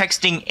shouldn't be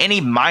texting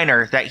any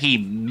minor that he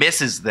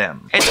misses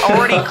them. It's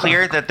already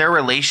clear that their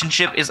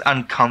relationship is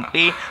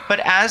uncomfy,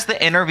 but as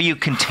the interview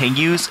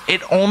continues,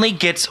 it only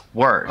gets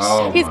worse.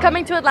 He's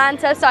coming to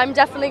Atlanta, so I'm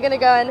definitely going to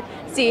go and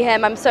see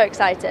him. I'm so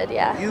excited,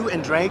 yeah. You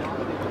and Drake?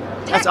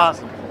 That's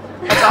awesome.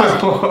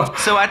 That's awesome.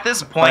 So at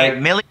this point, like,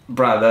 Millie...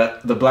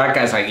 Bruh, the black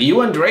guy's like,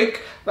 you and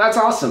Drake? That's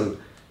awesome.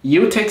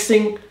 You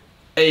texting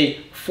a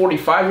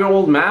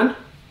 45-year-old man?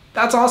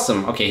 That's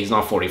awesome. Okay, he's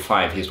not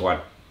 45. He's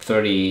what,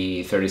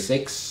 30,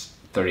 36,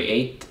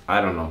 38?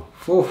 I don't know.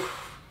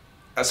 Oof.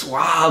 That's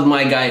wild,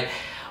 my guy.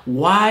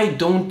 Why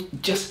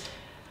don't just...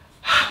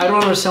 I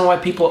don't understand why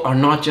people are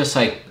not just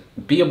like,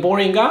 be a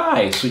boring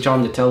guy. Switch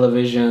on the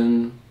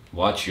television,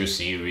 watch your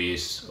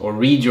series, or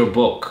read your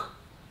book.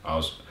 I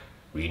was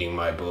reading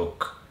my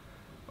book.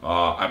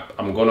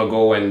 I'm gonna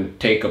go and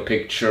take a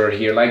picture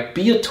here. Like,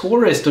 be a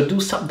tourist or do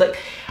something. Like,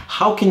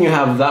 how can you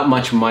have that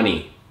much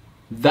money?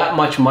 That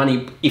much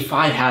money. If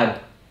I had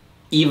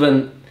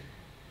even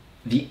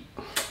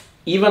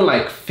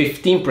like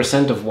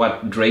 15% of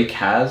what Drake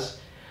has,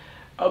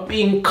 I'll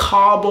be in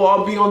Cabo,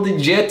 I'll be on the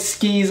jet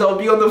skis, I'll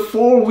be on the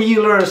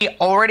four-wheelers. He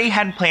already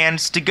had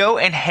plans to go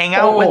and hang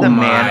out with a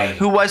man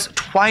who was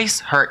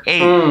twice her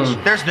age.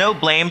 There's no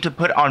blame to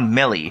put on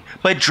Millie,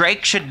 but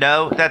Drake should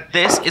know that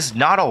this is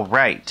not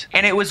alright.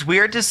 And it was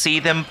weird to see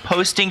them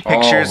posting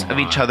pictures of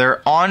each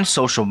other on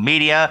social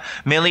media.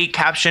 Millie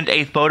captioned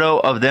a photo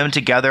of them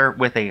together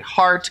with a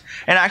heart,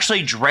 and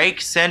actually Drake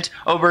sent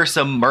over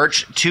some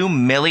merch to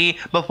Millie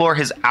before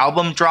his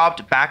album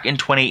dropped back in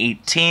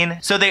 2018.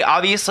 So they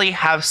obviously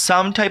have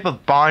some type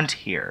of bond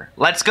here.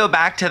 Let's go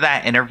back to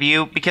that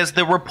interview because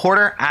the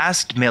reporter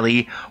asked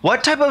Millie,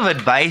 what type of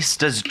advice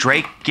does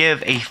Drake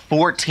give a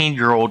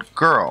 14-year-old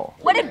girl?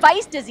 What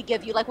advice does he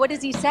give you? Like, what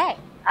does he say?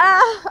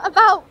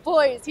 About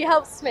boys. He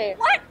helps me.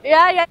 What?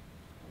 Yeah.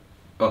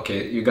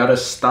 Okay, you gotta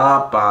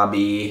stop,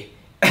 Bobby.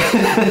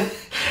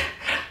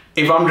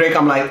 If I'm Drake,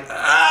 I'm like,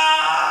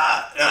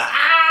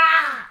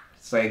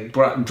 It's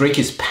like Drake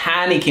is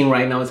panicking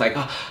right now. It's like,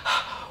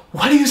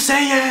 what are you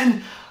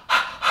saying?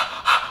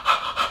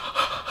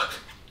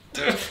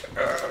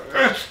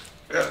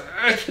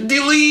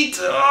 Delete!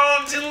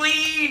 Oh,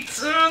 delete!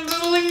 Oh,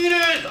 delete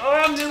it!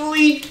 Oh,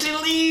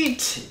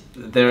 delete!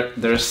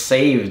 They're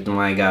saved,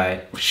 my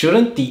guy.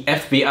 Shouldn't the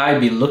FBI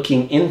be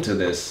looking into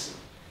this?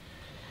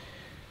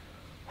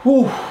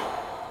 Whew.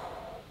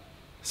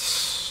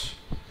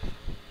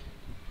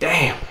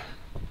 Damn.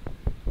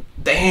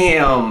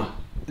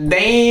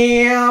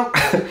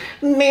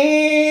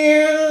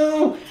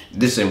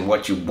 This ain't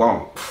what you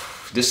want.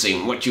 This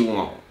ain't what you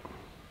want.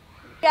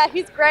 Yeah,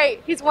 he's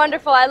great. He's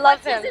wonderful. I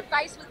love him. What's his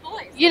advice with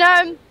boys? You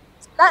know,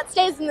 that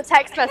stays in the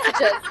text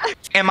messages.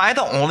 Am I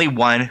the only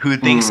one who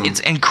thinks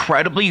it's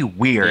incredibly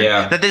weird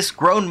that this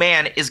grown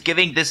man is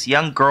giving this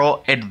young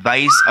girl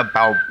advice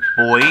about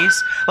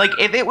boys? Like,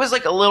 if it was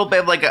like a little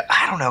bit of like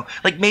I don't know,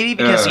 like maybe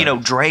because, you know,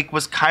 Drake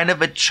was kind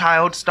of a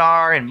child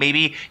star and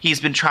maybe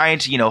he's been trying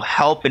to, you know,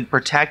 help and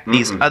protect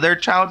these other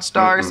child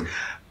stars.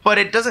 But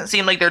it doesn't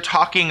seem like they're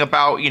talking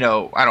about, you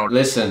know, I don't...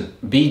 Listen,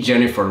 be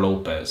Jennifer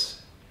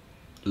Lopez.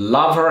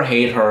 Love her,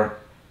 hate her,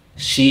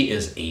 she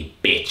is a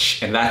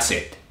bitch, and that's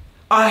it.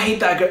 I hate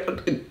that girl.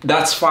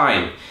 That's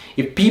fine.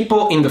 If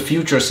people in the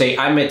future say,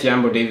 I met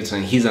Iyambo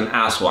Davidsson, he's an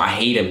asshole, I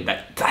hate him,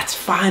 that's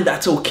fine,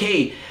 that's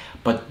okay.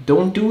 But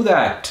don't do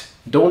that.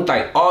 Don't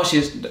like, oh,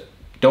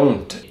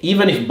 don't.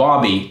 Even if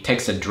Bobby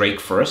texted Drake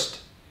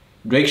first,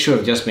 Drake should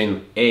have just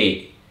been,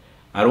 hey,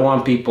 I don't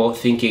want people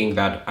thinking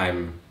that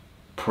I'm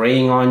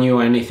preying on you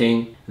or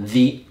anything.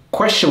 The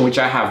question which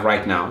I have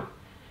right now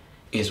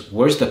is,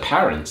 where's the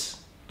parents?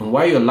 And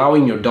why are you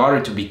allowing your daughter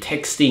to be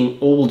texting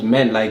old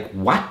men? Like,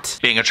 what?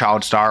 Being a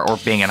child star or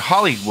being in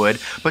Hollywood,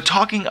 but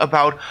talking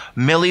about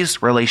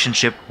Millie's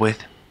relationship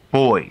with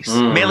boys.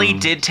 Millie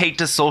did take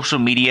to social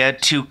media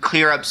to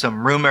clear up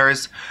some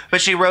rumors, but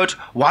she wrote,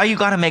 "Why you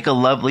gotta make a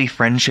lovely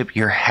friendship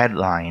your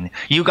headline?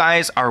 You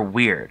guys are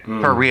weird,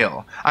 for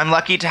real. I'm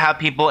lucky to have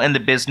people in the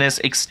business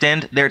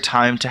extend their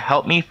time to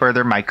help me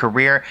further my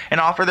career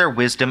and offer their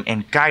wisdom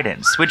and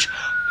guidance," which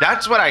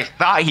that's what I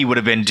thought he would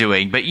have been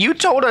doing. But you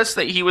told us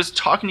that he was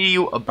talking to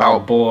you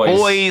about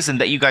boys and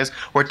that you guys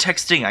were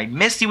texting I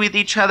miss you with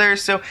each other,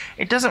 so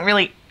it doesn't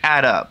really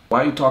add up.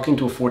 Why are you talking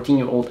to a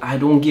 14-year-old? I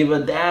don't give a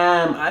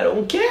damn. I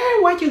don't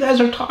care what you guys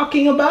are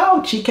talking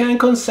about. She can't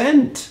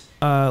consent.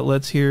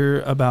 Let's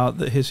hear about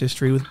his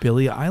history with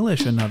Billie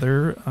Eilish,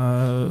 another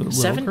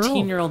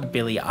 17-year-old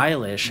Billie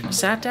Eilish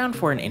sat down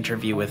for an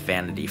interview with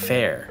Vanity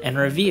Fair and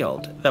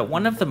revealed that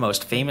one of the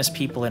most famous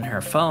people in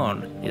her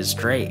phone is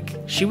Drake.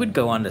 She would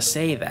go on to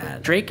say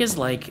that Drake is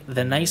like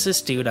the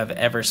nicest dude I've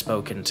ever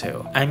spoken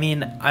to. I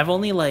mean, I've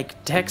only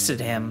like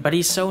texted him, but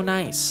he's so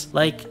nice.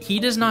 Like, he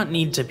does not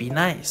need to be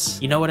nice.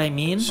 You know what I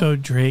mean? So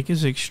Drake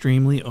is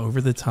extremely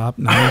over the top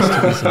nice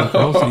to these little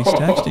girls that he's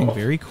texting.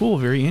 Very cool,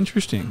 very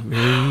interesting,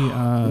 very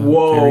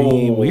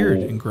weird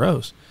and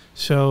gross.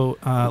 So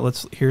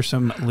let's hear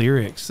some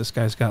lyrics. This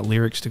guy's got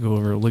lyrics to go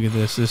over. Look at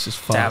this. This is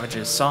fun.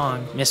 Savage's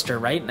song, Mr.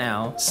 Right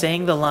Now,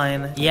 sang the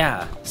line,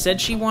 "Yeah, said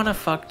she wanna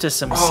fuck to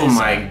some Oh SZA.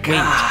 my God.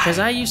 Wait, cause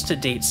I used to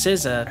date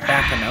SZA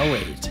back in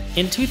 08.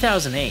 In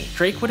 2008,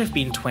 Drake would have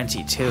been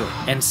 22,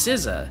 and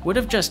SZA would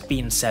have just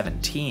been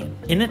 17.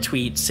 In a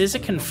tweet, SZA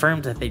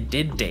confirmed that they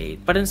did date,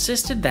 but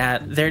insisted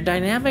that their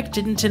dynamic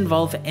didn't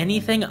involve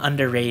anything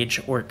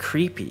underage or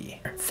creepy.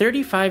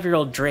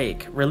 35-year-old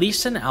Drake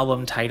released an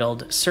album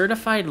titled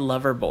Certified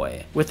Lover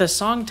Boy, with a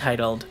song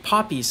titled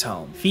Poppy's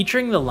Home,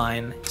 featuring the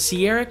line,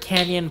 "Sierra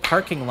Canyon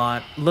parking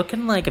lot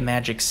looking like a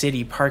Magic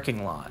City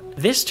parking lot."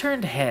 This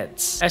turned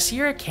heads, as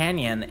Sierra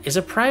Canyon is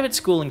a private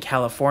school in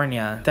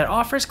California that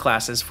offers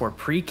classes for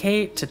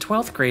pre-K to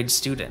 12th grade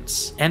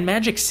students, and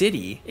Magic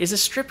City is a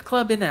strip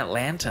club in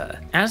Atlanta.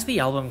 As the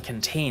album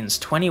contains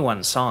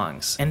 21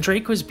 songs, and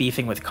Drake was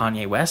beefing with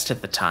Kanye West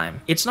at the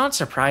time, it's not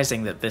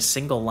surprising that this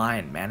single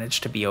line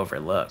managed to be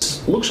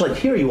overlooked. Looks like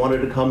here you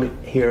wanted to come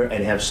here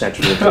and have sex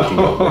with a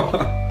 15-year-old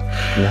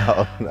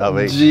girl. No,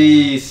 wait.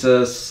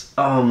 Jesus.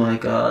 Oh my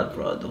God,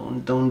 bro.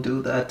 Don't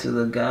do that to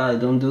the guy.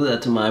 Don't do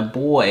that to my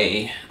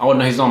boy. Oh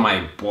no, he's not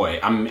my boy.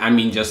 I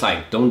mean just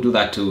like, don't do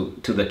that to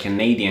the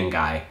Canadian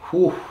guy.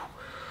 Whew.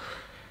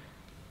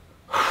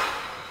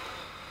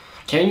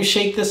 Can you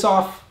shake this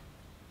off?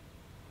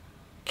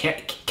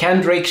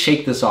 Can Drake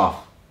shake this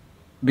off?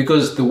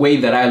 Because the way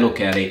that I look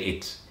at it,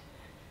 it's...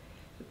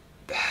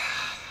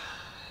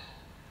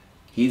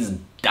 He's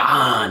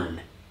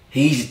done.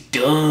 He's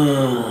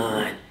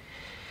done.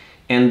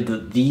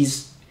 And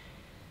these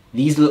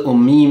little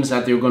memes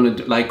that they're gonna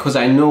do, like, cause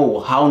I know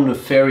how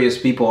nefarious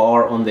people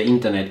are on the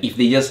internet. If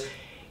they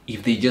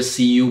just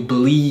see you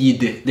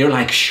bleed, they're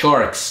like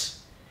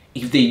sharks.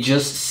 If they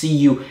just see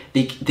you,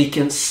 they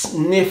can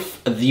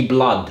sniff the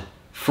blood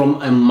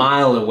from a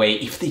mile away.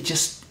 If they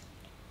just,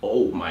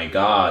 oh my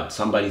God,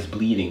 somebody's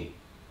bleeding,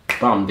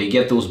 bam, they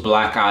get those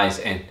black eyes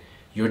and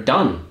you're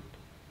done.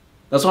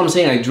 That's what I'm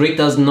saying. Like, Drake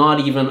does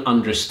not even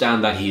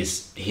understand that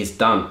he's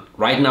done.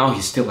 Right now,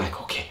 he's still like,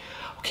 okay,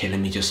 let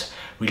me just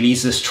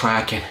release this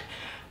track and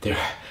they're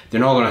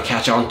not gonna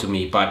catch on to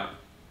me. But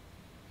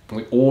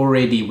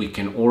We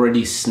can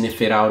already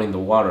sniff it out in the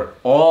water.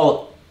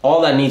 All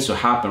that needs to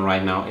happen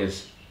right now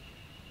is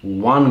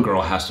one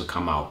girl has to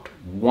come out.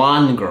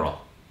 One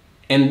girl.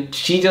 And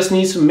she just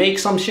needs to make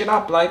some shit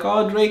up. Like,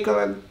 oh, Drake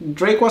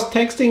was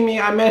texting me.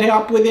 I met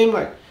up with him.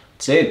 Like,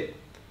 that's it.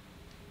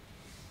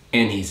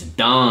 And he's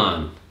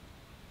done.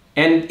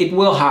 And it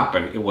will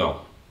happen. It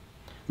will.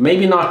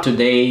 Maybe not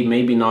today.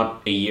 Maybe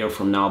not a year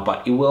from now.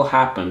 But it will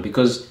happen.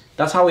 Because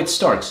that's how it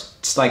starts.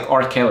 It's like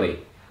R. Kelly.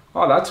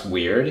 Oh, that's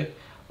weird.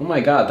 Oh my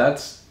God,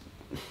 that's...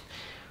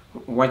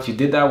 What, you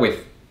did that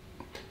with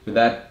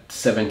that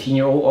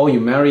 17-year-old? Oh, you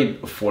married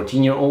a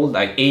 14-year-old?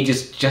 Like, age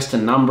is just a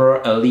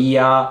number.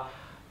 Aaliyah.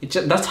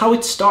 That's how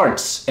it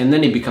starts. And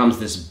then it becomes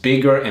this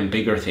bigger and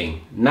bigger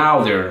thing.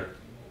 Now they're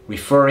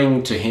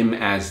referring to him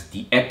as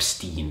the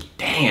Epstein.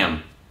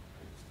 Damn.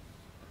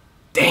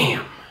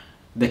 Damn.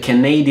 The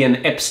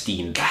Canadian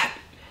Epstein. That.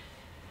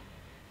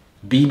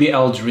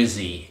 BBL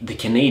Drizzy. The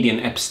Canadian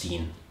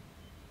Epstein.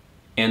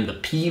 And the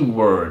P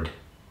word.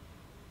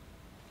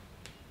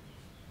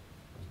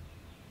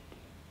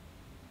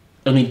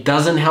 And it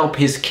doesn't help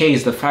his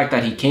case, the fact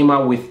that he came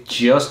out with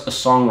just a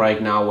song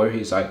right now where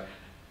he's like,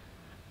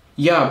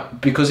 yeah,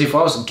 because if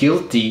I was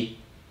guilty,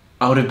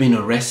 I would have been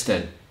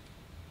arrested.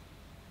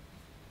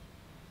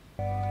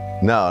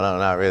 No,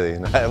 not really.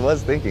 I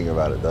was thinking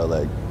about it though,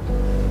 like,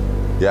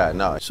 yeah,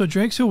 no. So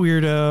Drake's a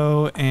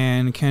weirdo,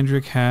 and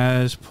Kendrick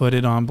has put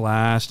it on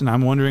blast, and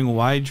I'm wondering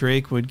why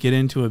Drake would get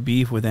into a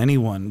beef with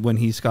anyone when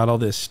he's got all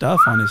this stuff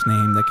on his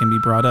name that can be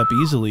brought up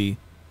easily.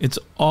 It's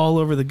all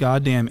over the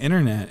goddamn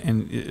internet,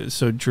 and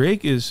so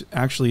Drake is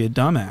actually a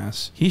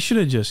dumbass. He should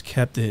have just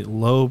kept it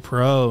low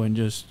pro and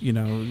just, you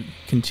know,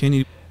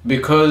 continued.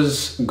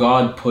 Because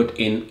God put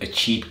in a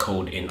cheat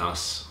code in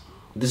us.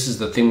 This is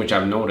the thing which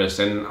I've noticed,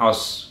 and I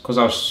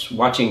was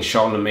watching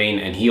Charlemagne,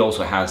 and he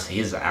also has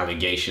his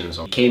allegations.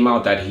 It came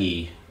out that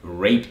he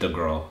raped the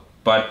girl,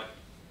 but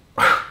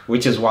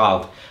which is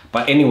wild.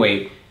 But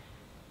anyway,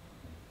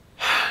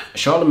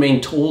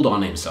 Charlemagne told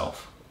on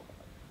himself.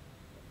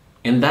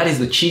 And that is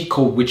the cheat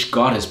code which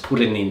God has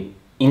put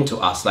into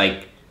us.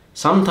 Like,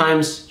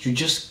 sometimes you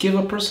just give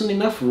a person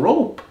enough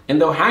rope and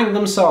they'll hang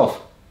themselves.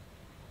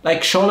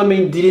 Like,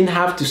 Charlemagne didn't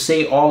have to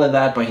say all of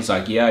that, but he's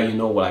like, yeah, you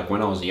know, like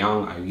when I was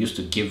young, I used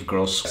to give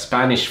girls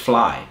Spanish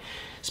fly.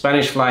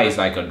 Spanish fly is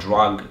like a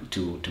drug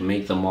to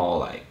make them all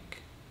like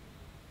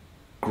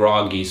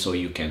groggy so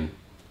you can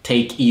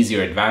take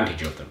easier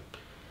advantage of them.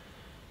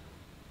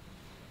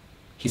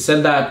 He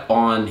said that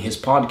on his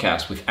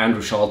podcast with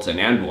Andrew Schultz, and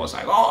Andrew was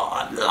like, oh,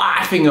 I'm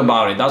laughing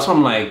about it. That's why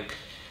I'm like,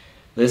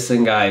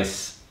 listen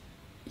guys,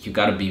 you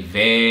gotta be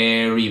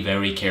very,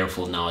 very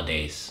careful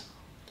nowadays.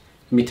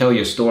 Let me tell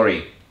you a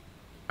story.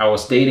 I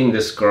was dating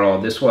this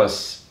girl. This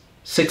was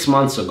 6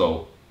 months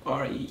ago,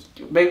 or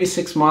maybe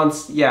 6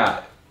 months.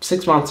 Yeah,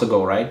 6 months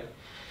ago, right?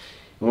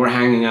 And we're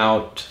hanging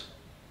out,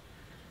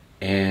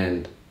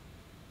 and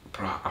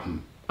bro,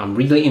 I'm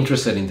really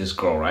interested in this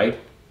girl, right?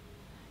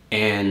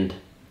 And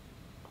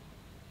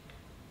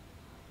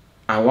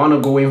I want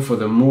to go in for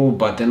the move,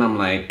 but then I'm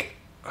like,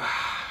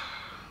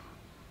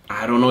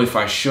 I don't know if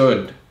I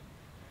should.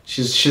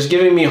 She's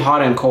giving me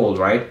hot and cold,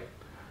 right?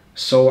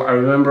 So I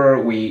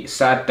remember we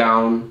sat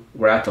down,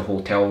 we're at the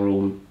hotel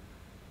room,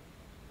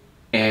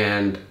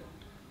 and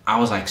I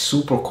was like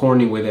super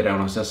corny with it, and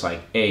I was just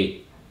like,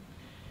 hey,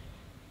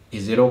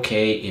 is it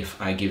okay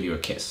if I give you a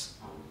kiss?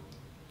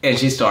 And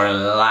she started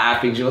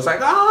laughing. She was like,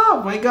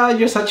 oh my God,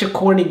 you're such a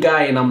corny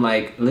guy. And I'm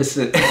like,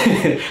 listen,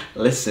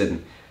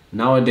 listen.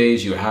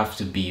 Nowadays, you have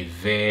to be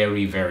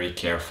very, very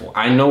careful.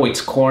 I know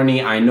it's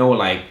corny, I know,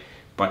 like,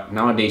 but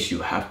nowadays you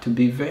have to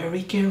be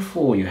very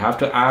careful. You have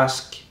to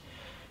ask,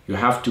 you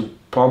have to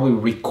probably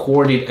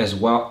record it as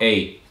well.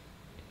 Hey,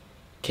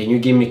 can you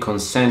give me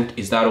consent?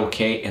 Is that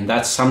okay? And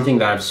that's something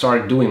that I've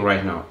started doing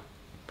right now.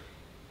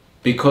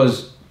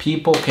 Because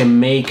people can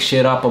make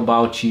shit up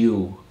about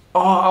you. Oh,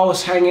 I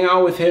was hanging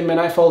out with him and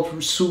I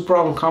felt super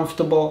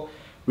uncomfortable.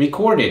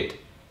 Record it.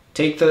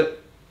 Take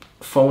the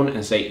phone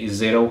and say,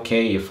 is it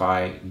okay if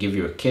I give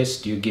you a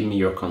kiss? Do you give me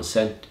your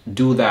consent?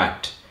 Do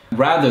that.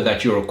 Rather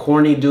that you're a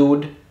corny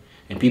dude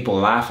and people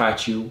laugh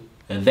at you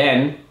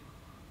than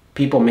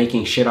people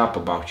making shit up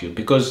about you.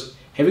 Because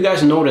have you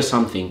guys noticed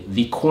something?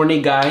 The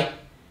corny guy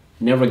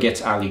never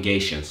gets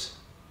allegations.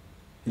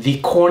 The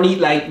corny,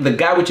 like the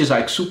guy which is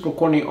like super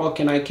corny, oh,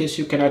 can I kiss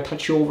you? Can I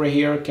touch you over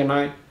here? Can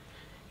I?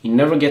 He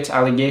never gets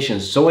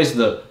allegations. So is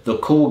the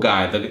cool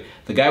guy,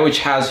 the guy which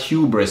has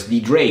hubris, the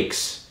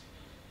Drakes.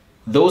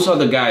 Those are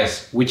the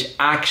guys which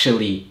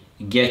actually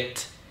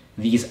get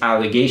these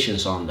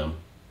allegations on them.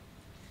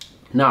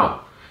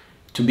 Now,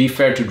 to be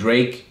fair to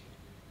Drake,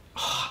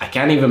 I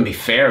can't even be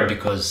fair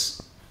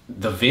because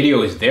the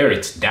video is there,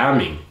 it's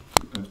damning.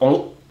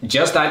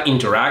 Just that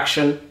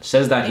interaction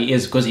says that he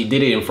is, because he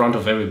did it in front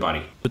of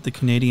everybody. With the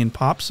Canadian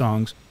pop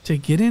songs, to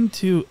get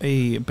into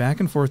a back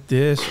and forth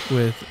diss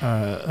with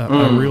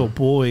a real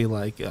boy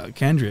like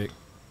Kendrick,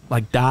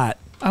 like that,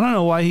 I don't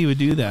know why he would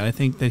do that. I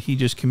think that he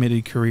just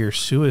committed career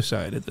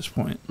suicide at this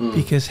point.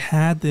 Because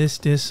had this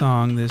diss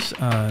song, this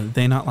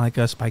They Not Like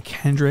Us by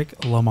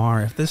Kendrick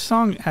Lamar, if this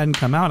song hadn't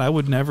come out, I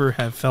would never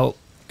have felt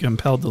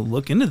compelled to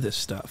look into this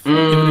stuff. It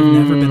would have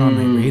never been on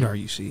my radar,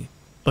 you see.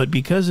 But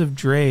because of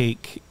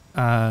Drake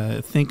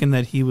thinking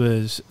that he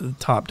was the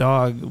top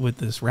dog with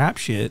this rap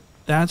shit,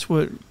 that's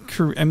what,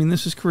 I mean,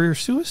 this is career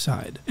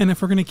suicide. And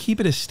if we're going to keep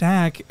it a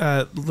stack,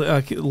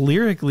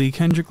 lyrically,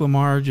 Kendrick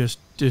Lamar just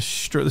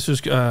destroyed, this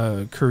was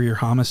career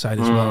homicide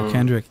as well.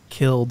 Kendrick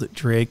killed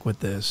Drake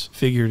with this,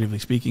 figuratively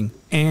speaking.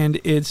 And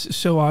it's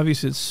so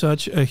obvious, it's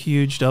such a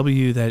huge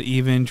W that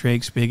even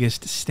Drake's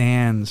biggest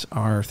stans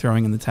are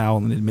throwing in the towel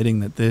and admitting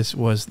that this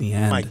was the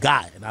end. My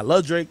guy. And I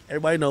love Drake.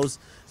 Everybody knows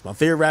it's my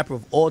favorite rapper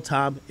of all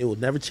time. It will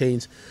never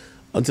change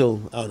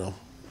until, I don't know,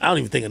 I don't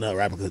even think another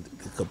rapper could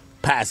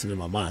pass him in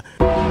my mind.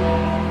 A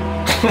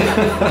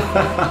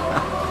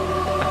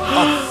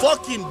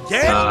fucking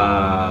gang?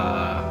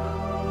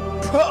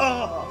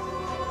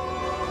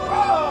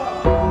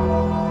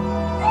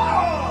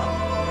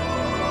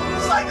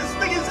 It's like this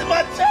nigga's in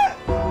my chat.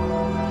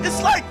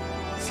 It's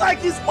like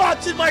he's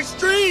watching my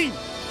stream.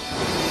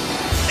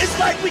 It's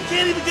like we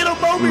can't even get a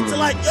moment to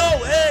like,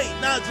 yo, hey,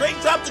 now Drake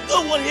dropped a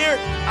good one here.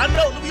 I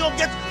know we don't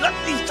get,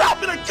 he's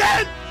dropping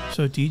again.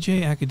 So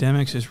DJ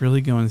Academics is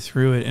really going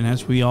through it, and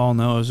as we all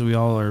know, as we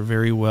all are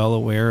very well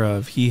aware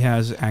of, he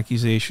has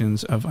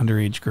accusations of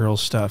underage girl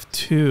stuff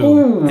too.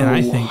 Ooh. And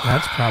I think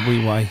that's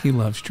probably why he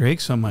loves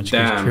Drake so much,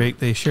 because Drake,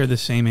 they share the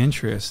same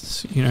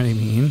interests, you know what I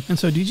mean? And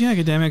so DJ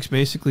Academics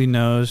basically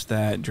knows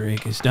that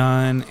Drake is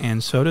done,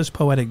 and so does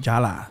Poetic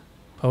Jala.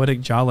 Poetic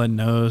Jala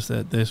knows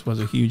that this was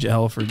a huge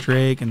L for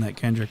Drake and that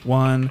Kendrick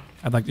won.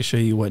 I'd like to show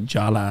you what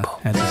Jala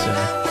had to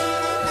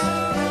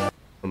say.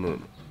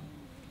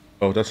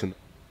 Oh, that's an...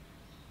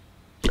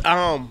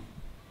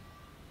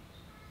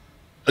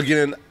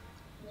 Again,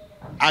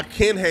 I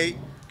can't hate.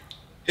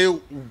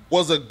 It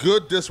was a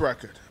good diss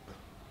record.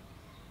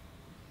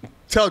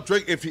 Tell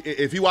Drake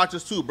if he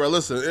watches too, bro.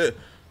 Listen,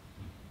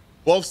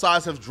 both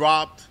sides have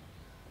dropped.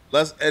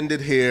 Let's end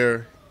it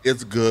here.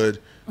 It's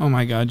good. Oh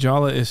my God,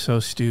 Jala is so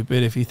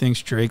stupid if he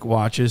thinks Drake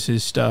watches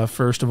his stuff,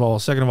 first of all.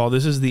 Second of all,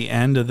 this is the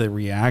end of the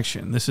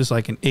reaction. This is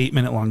like an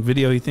 8-minute long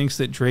video. He thinks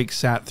that Drake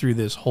sat through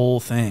this whole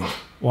thing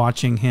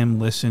watching him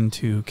listen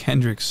to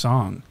Kendrick's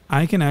song.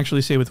 I can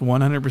actually say with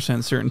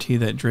 100% certainty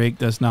that Drake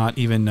does not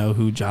even know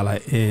who Jala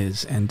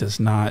is and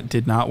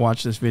did not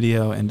watch this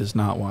video and does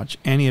not watch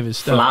any of his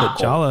stuff, but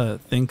Jala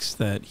thinks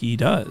that he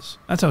does.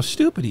 That's how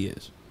stupid he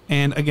is.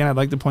 And again, I'd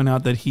like to point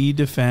out that he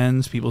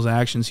defends people's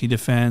actions. He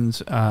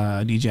defends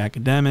DJ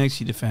Academics.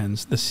 He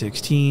defends the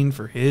 16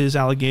 for his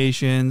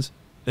allegations.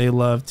 They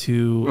love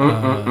to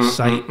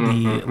cite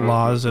the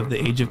laws of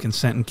the age of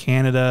consent in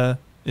Canada.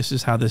 This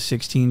is how the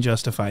 16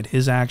 justified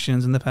his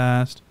actions in the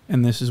past.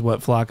 And this is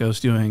what Flacco's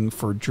doing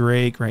for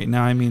Drake right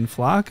now. I mean,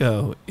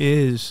 Flacco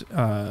is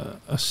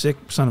a sick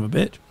son of a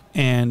bitch.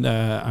 And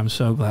I'm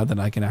so glad that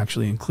I can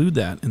actually include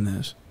that in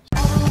this.